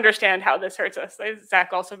you don't understand how this hurts us.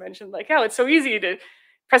 Zach also mentioned like, oh, it's so easy to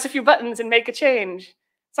press a few buttons and make a change.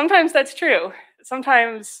 Sometimes that's true.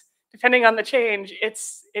 Sometimes, depending on the change,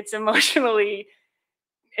 it's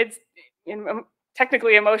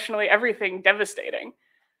technically emotionally everything devastating.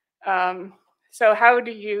 So how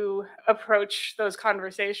do you approach those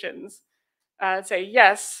conversations? Say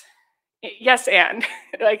yes, and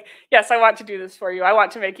like, yes, I want to do this for you. I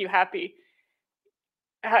want to make you happy.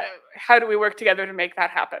 How do we work together to make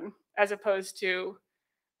that happen? As opposed to,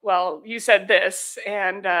 well, you said this,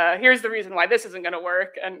 and here's the reason why this isn't going to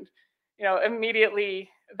work. And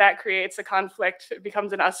immediately that creates a conflict. It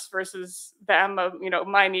becomes an us versus them. Of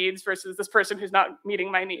my needs versus this person who's not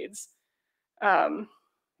meeting my needs.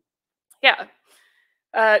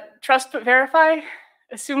 Trust but verify.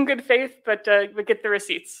 Assume good faith, but get the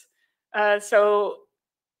receipts. So,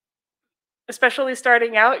 especially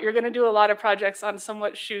starting out, you're going to do a lot of projects on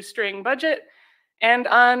somewhat shoestring budget and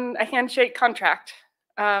on a handshake contract.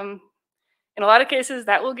 In a lot of cases,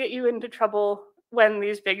 that will get you into trouble when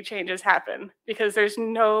these big changes happen, because there's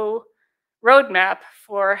no roadmap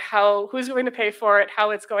for who's going to pay for it, how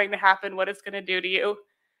it's going to happen, what it's going to do to you.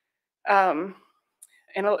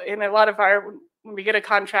 In a lot of when we get a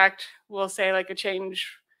contract, we'll say like a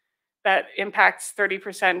change that impacts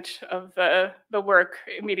 30% of the work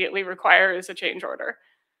immediately requires a change order.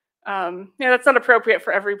 That's not appropriate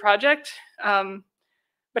for every project,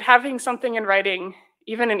 but having something in writing,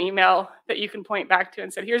 even an email that you can point back to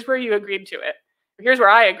and say, here's where you agreed to it, or here's where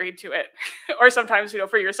I agreed to it, or sometimes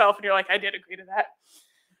for yourself and you're like, I did agree to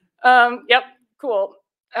that. Yep, cool.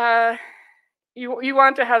 You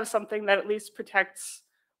want to have something that at least protects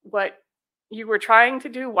what you were trying to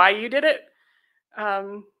do, why you did it,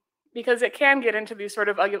 because it can get into these sort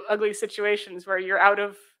of ugly situations where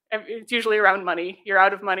it's usually around money. You're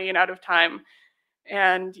out of money and out of time,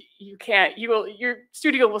 and your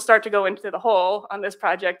studio will start to go into the hole on this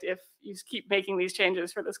project if you keep making these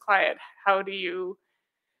changes for this client. How do you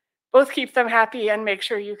both keep them happy and make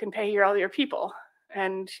sure you can pay all your people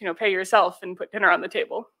and pay yourself and put dinner on the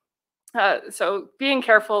table? So being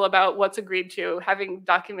careful about what's agreed to, having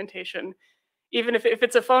documentation, even if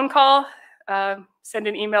it's a phone call, send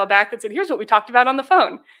an email back that said, here's what we talked about on the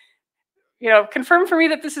phone. Confirm for me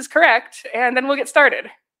that this is correct, and then we'll get started.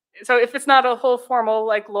 So if it's not a whole formal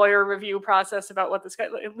like lawyer review process about what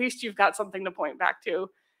at least you've got something to point back to,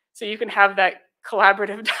 so you can have that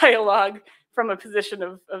collaborative dialogue from a position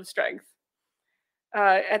of strength.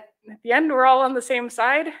 At the end, we're all on the same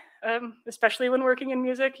side, especially when working in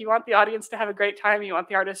music. You want the audience to have a great time. You want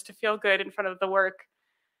the artist to feel good in front of the work.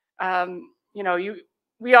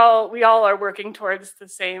 We all are working towards the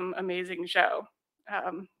same amazing show,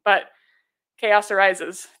 but chaos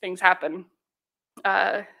arises, things happen.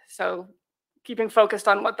 So keeping focused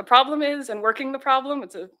on what the problem is and working the problem,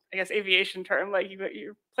 it's I guess aviation term, like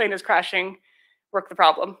your plane is crashing, work the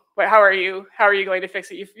problem. But how are you going to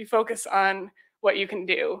fix it? You focus on what you can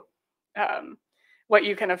do, what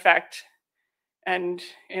you can affect, and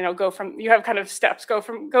go from, you have kind of steps, go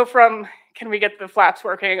from can we get the flaps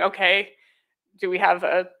working? Okay, do we have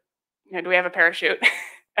a parachute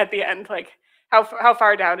at the end? Like how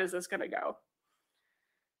far down is this going to go?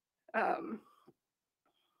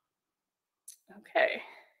 Okay.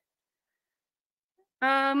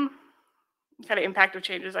 Kind of impact of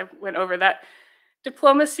changes. I went over that.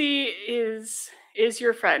 Diplomacy is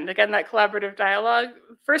your friend. Again, that collaborative dialogue.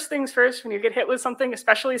 First things first, when you get hit with something,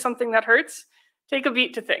 especially something that hurts, take a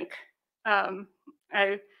beat to think.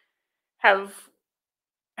 I have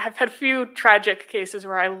had a few tragic cases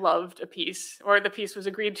where I loved a piece, or the piece was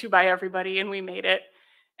agreed to by everybody and we made it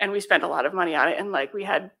and we spent a lot of money on it, and like we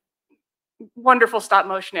had wonderful stop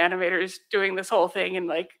motion animators doing this whole thing in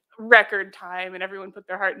like record time, and everyone put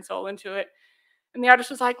their heart and soul into it. And the artist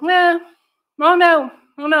was like, "Nah, oh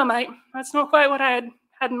no, mate, that's not quite what I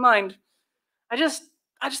had in mind. I just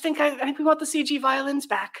think we want the CG violins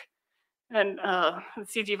back." And the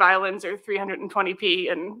CG violins are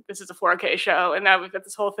 320p, and this is a 4K show, and now we've got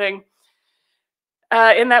this whole thing.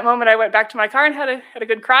 In that moment, I went back to my car and had a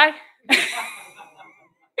good cry.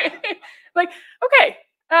 Like, okay,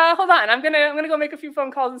 hold on, I'm gonna go make a few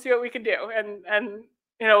phone calls and see what we can do, and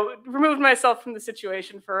removed myself from the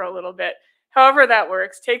situation for a little bit. However that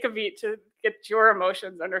works, take a beat to get your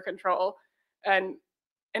emotions under control, and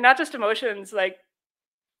not just emotions, like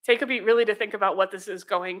take a beat really to think about what this is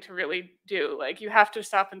going to really do. Like you have to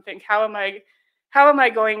stop and think, how am I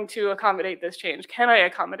going to accommodate this change? Can I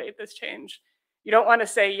accommodate this change? You don't want to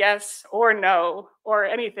say yes or no or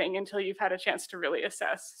anything until you've had a chance to really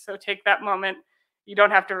assess. So take that moment. You don't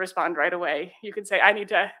have to respond right away. You can say, I need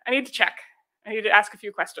to check. I need to ask a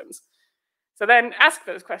few questions. So then ask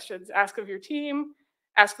those questions. Ask of your team.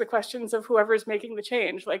 Ask the questions of whoever's making the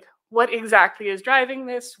change. Like, what exactly is driving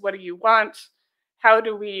this? What do you want? How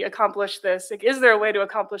do we accomplish this? Like, is there a way to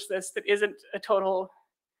accomplish this that isn't a total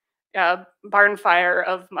barn fire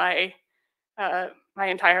of my my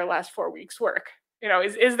entire last 4 weeks' work?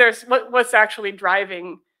 Is there what's actually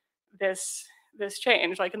driving this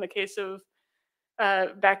change? Like in the case of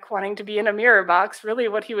Beck wanting to be in a mirror box, really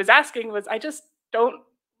what he was asking was, I just don't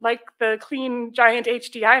like the clean giant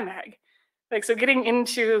HDI mag. Like, so getting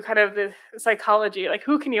into kind of the psychology, like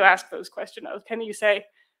who can you ask those questions of? Can you say,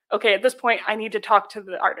 okay, at this point, I need to talk to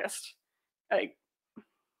the artist? Like,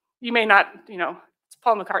 you may not, it's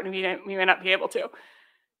Paul McCartney, you may not be able to,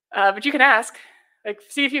 but you can ask, like,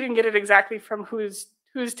 see if you can get it exactly from who's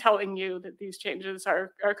telling you that these changes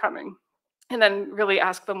are coming, and then really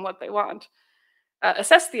ask them what they want.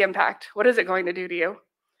 Assess the impact. What is it going to do to you?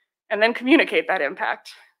 And then communicate that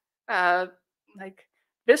impact. Like,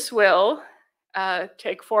 this will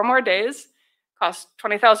take 4 more days, cost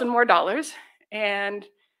 $20,000 more, and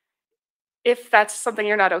if that's something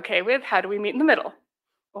you're not okay with, how do we meet in the middle?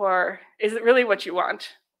 Or is it really what you want?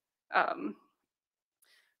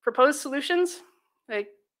 Propose solutions. Like,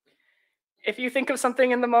 if you think of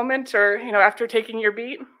something in the moment, or after taking your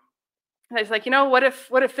beat, and it's like, what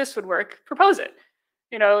if this would work? Propose it.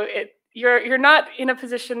 You're not in a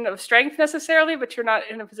position of strength necessarily, but you're not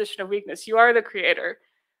in a position of weakness. You are the creator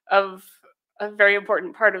of a very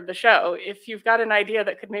important part of the show. If you've got an idea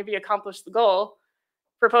that could maybe accomplish the goal,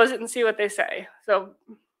 propose it and see what they say. So,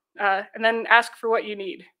 and then ask for what you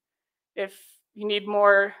need. If you need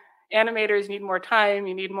more animators, you need more time,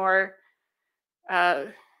 you need more,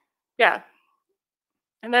 yeah.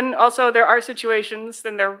 And then also there are situations,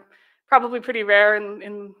 and they're probably pretty rare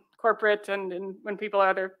in corporate and when people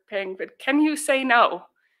are there paying, but can you say no?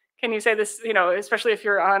 Can you say this, especially if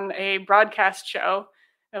you're on a broadcast show,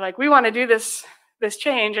 they're like, we want to do this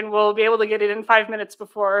change and we'll be able to get it in 5 minutes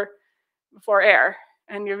before air.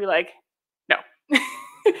 And you'll be like, no,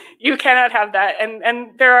 you cannot have that.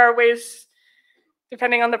 And there are ways,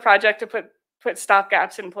 depending on the project, to put stop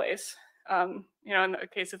gaps in place. In the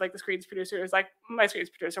case of like the screens producer, is like, my screens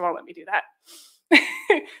producer won't let me do that.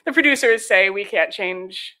 The producers say we can't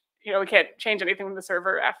change, we can't change anything from the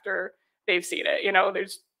server after they've seen it.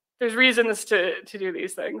 There's reasons to do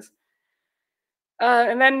these things.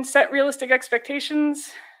 And then set realistic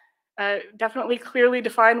expectations. Definitely clearly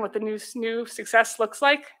define what the new success looks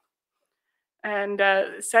like, and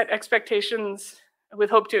set expectations with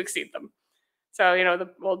hope to exceed them. So, the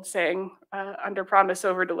old saying, under promise,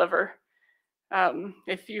 over deliver.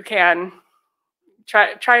 If you can,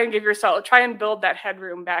 try and build that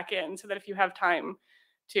headroom back in, so that if you have time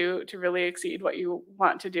to really exceed what you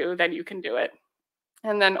want to do, then you can do it.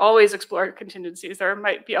 And then always explore contingencies. There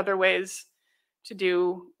might be other ways to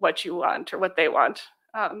do what you want or what they want.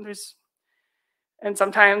 And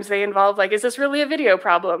sometimes they involve, like, is this really a video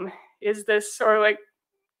problem? Is this, or like,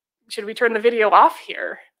 should we turn the video off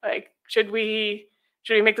here? Like, Should we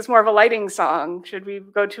make this more of a lighting song? Should we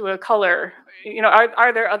go to a color? You know,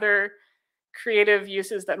 are there other creative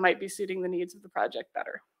uses that might be suiting the needs of the project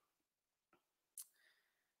better?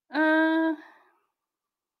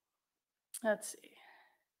 Let's see.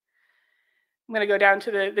 I'm going to go down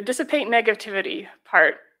to the dissipate negativity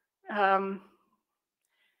part.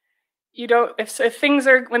 You don't, if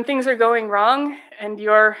when things are going wrong and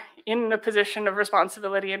you're in a position of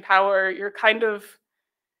responsibility and power, you're kind of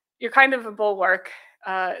a bulwark.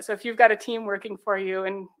 So if you've got a team working for you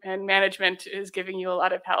and management is giving you a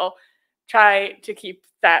lot of hell, try to keep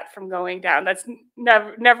that from going down. That's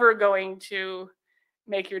never going to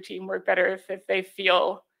make your team work better if they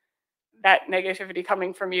feel that negativity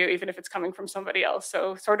coming from you, even if it's coming from somebody else.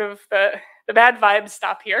 So sort of the bad vibes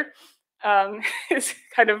stop here, is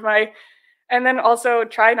kind of my, and then also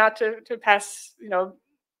try not to pass, you know,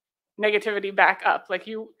 negativity back up. Like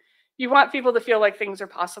you want people to feel like things are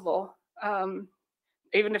possible.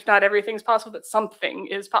 Even if not everything's possible, that something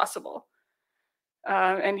is possible.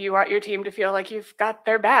 And you want your team to feel like you've got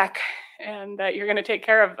their back and that you're going to take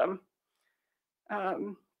care of them.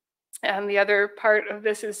 And the other part of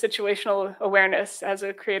this is situational awareness as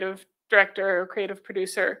a creative director or creative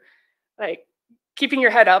producer, like keeping your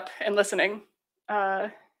head up and listening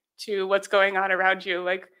to what's going on around you.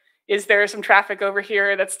 Like, is there some traffic over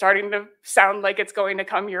here that's starting to sound like it's going to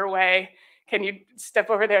come your way? Can you step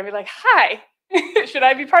over there and be like, hi, should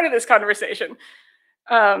I be part of this conversation?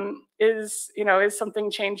 Is something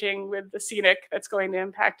changing with the scenic that's going to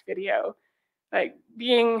impact video? Like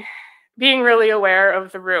being really aware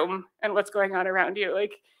of the room and what's going on around you.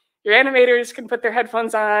 Like your animators can put their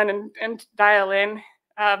headphones on and dial in.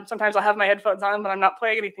 Sometimes I'll have my headphones on, but I'm not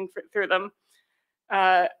playing anything through them.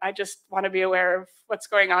 I just want to be aware of what's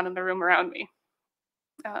going on in the room around me.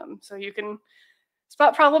 So you can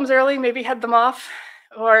spot problems early, maybe head them off,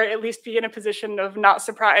 or at least be in a position of not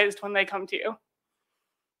surprised when they come to you.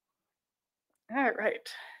 All right.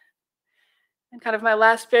 And kind of my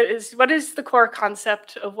last bit is, what is the core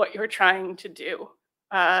concept of what you're trying to do?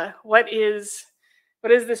 What is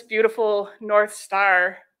this beautiful North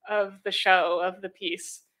Star of the show, of the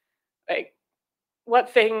piece? Like, what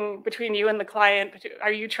thing between you and the client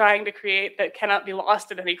are you trying to create that cannot be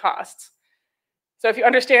lost at any costs? So if you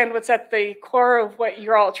understand what's at the core of what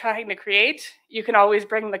you're all trying to create, you can always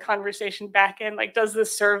bring the conversation back in. Like, does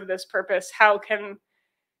this serve this purpose? How can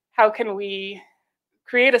we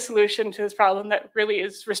create a solution to this problem that really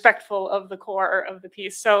is respectful of the core of the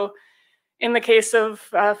piece? So in the case of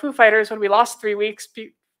Foo Fighters, when we lost 3 weeks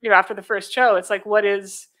after the first show, it's like, what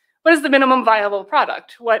is the minimum viable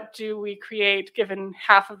product? What do we create given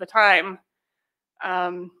half of the time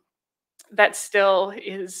that still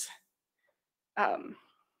is,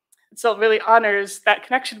 still really honors that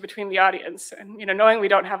connection between the audience? And knowing we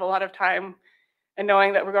don't have a lot of time and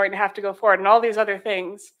knowing that we're going to have to go forward and all these other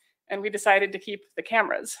things. And we decided to keep the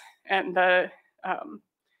cameras, and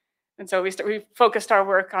so we focused our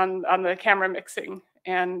work on the camera mixing,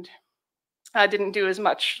 and didn't do as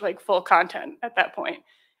much like full content at that point.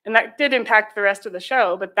 And that did impact the rest of the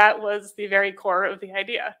show, but that was the very core of the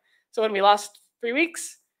idea. So when we lost 3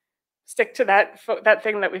 weeks, stick to that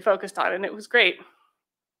thing that we focused on, and it was great.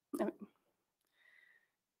 And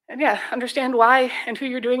yeah, understand why and who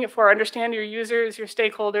you're doing it for. Understand your users, your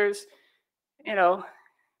stakeholders.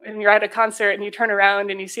 When you're at a concert and you turn around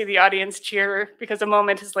and you see the audience cheer because a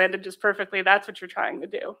moment has landed just perfectly, that's what you're trying to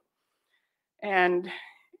do. And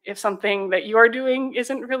if something that you're doing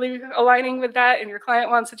isn't really aligning with that and your client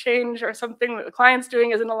wants to change, or something that the client's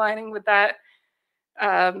doing isn't aligning with that,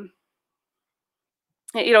 in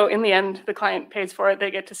the end, the client pays for it, they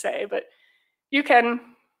get to say. But you can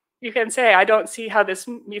say, I don't see how this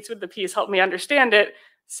meets with the piece, help me understand it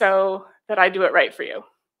so that I do it right for you.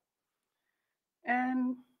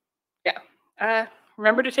 And yeah,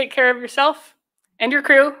 remember to take care of yourself and your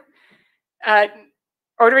crew.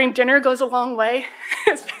 Ordering dinner goes a long way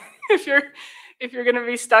if you're going to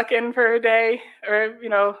be stuck in for a day, or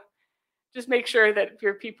just make sure that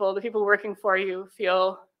the people working for you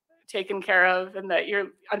feel taken care of, and that you're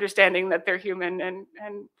understanding that they're human and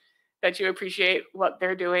that you appreciate what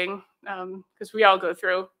they're doing, because we've all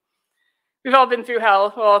been through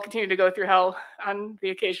hell. We'll all continue to go through hell on the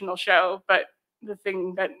occasional show, but the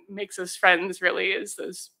thing that makes us friends really is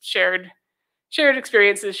those shared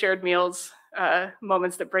experiences, shared meals,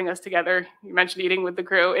 moments that bring us together. You mentioned eating with the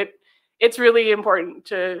crew. It's really important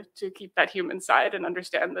to keep that human side and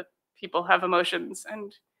understand that people have emotions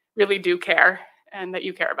and really do care, and that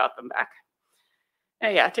you care about them back.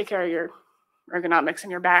 And yeah, take care of your ergonomics and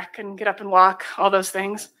your back, and get up and walk, all those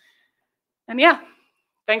things. And yeah,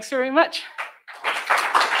 thanks very much.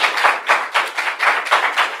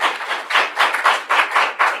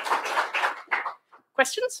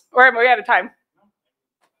 questions, or am we out of time?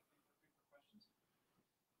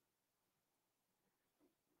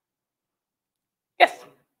 Yes. It's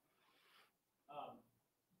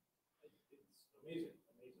amazing.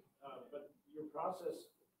 But your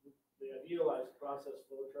process, the idealized process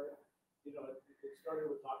flowchart, it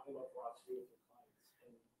started with talking about philosophy with your clients.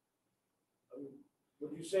 And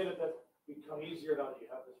would you say that that's become easier now that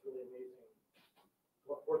you have this really amazing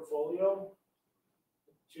portfolio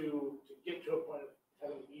to get to a point of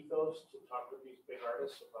having ethos to talk with these big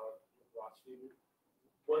artists about philosophy?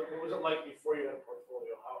 What was it like before you had a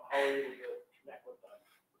portfolio? How are you able to connect with them?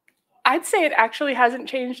 I'd say it actually hasn't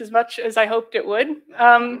changed as much as I hoped it would.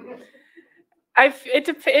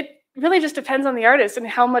 It really just depends on the artist and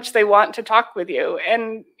how much they want to talk with you,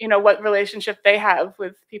 and what relationship they have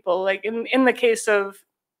with people. Like in the case of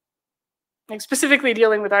specifically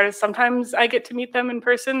dealing with artists, sometimes I get to meet them in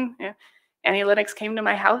person. Yeah. Annie Lennox came to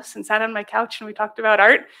my house and sat on my couch and we talked about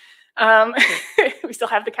art. We still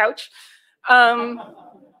have the couch. Annie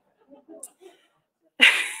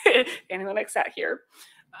Lennox sat here.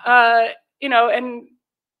 And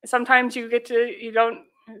sometimes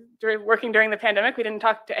working during the pandemic, we didn't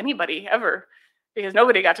talk to anybody ever because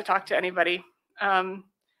nobody got to talk to anybody. But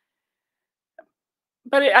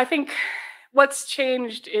I think what's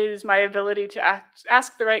changed is my ability to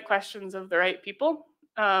ask the right questions of the right people,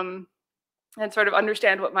 and sort of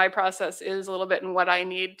understand what my process is a little bit and what I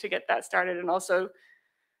need to get that started. And also,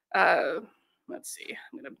 let's see,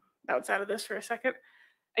 I'm going to bounce out of this for a second.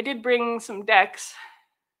 I did bring some decks.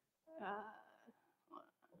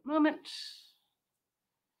 Moment.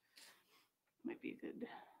 Might be good.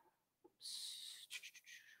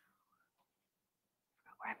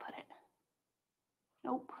 Where I put it.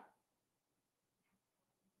 Nope.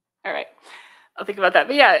 All right, I'll think about that.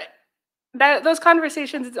 But yeah, those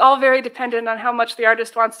conversations, it's all very dependent on how much the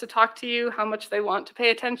artist wants to talk to you, how much they want to pay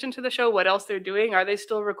attention to the show, what else they're doing, are they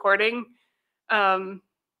still recording? I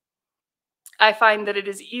find that it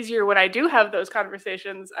is easier when I do have those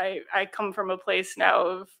conversations. I come from a place now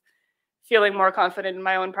of feeling more confident in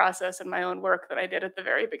my own process and my own work than I did at the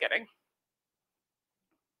very beginning.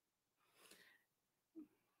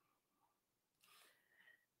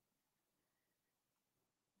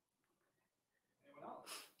 Anyone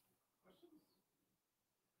else? Questions?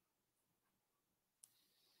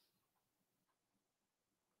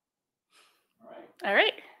 All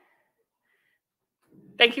right.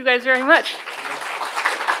 Thank you guys very much.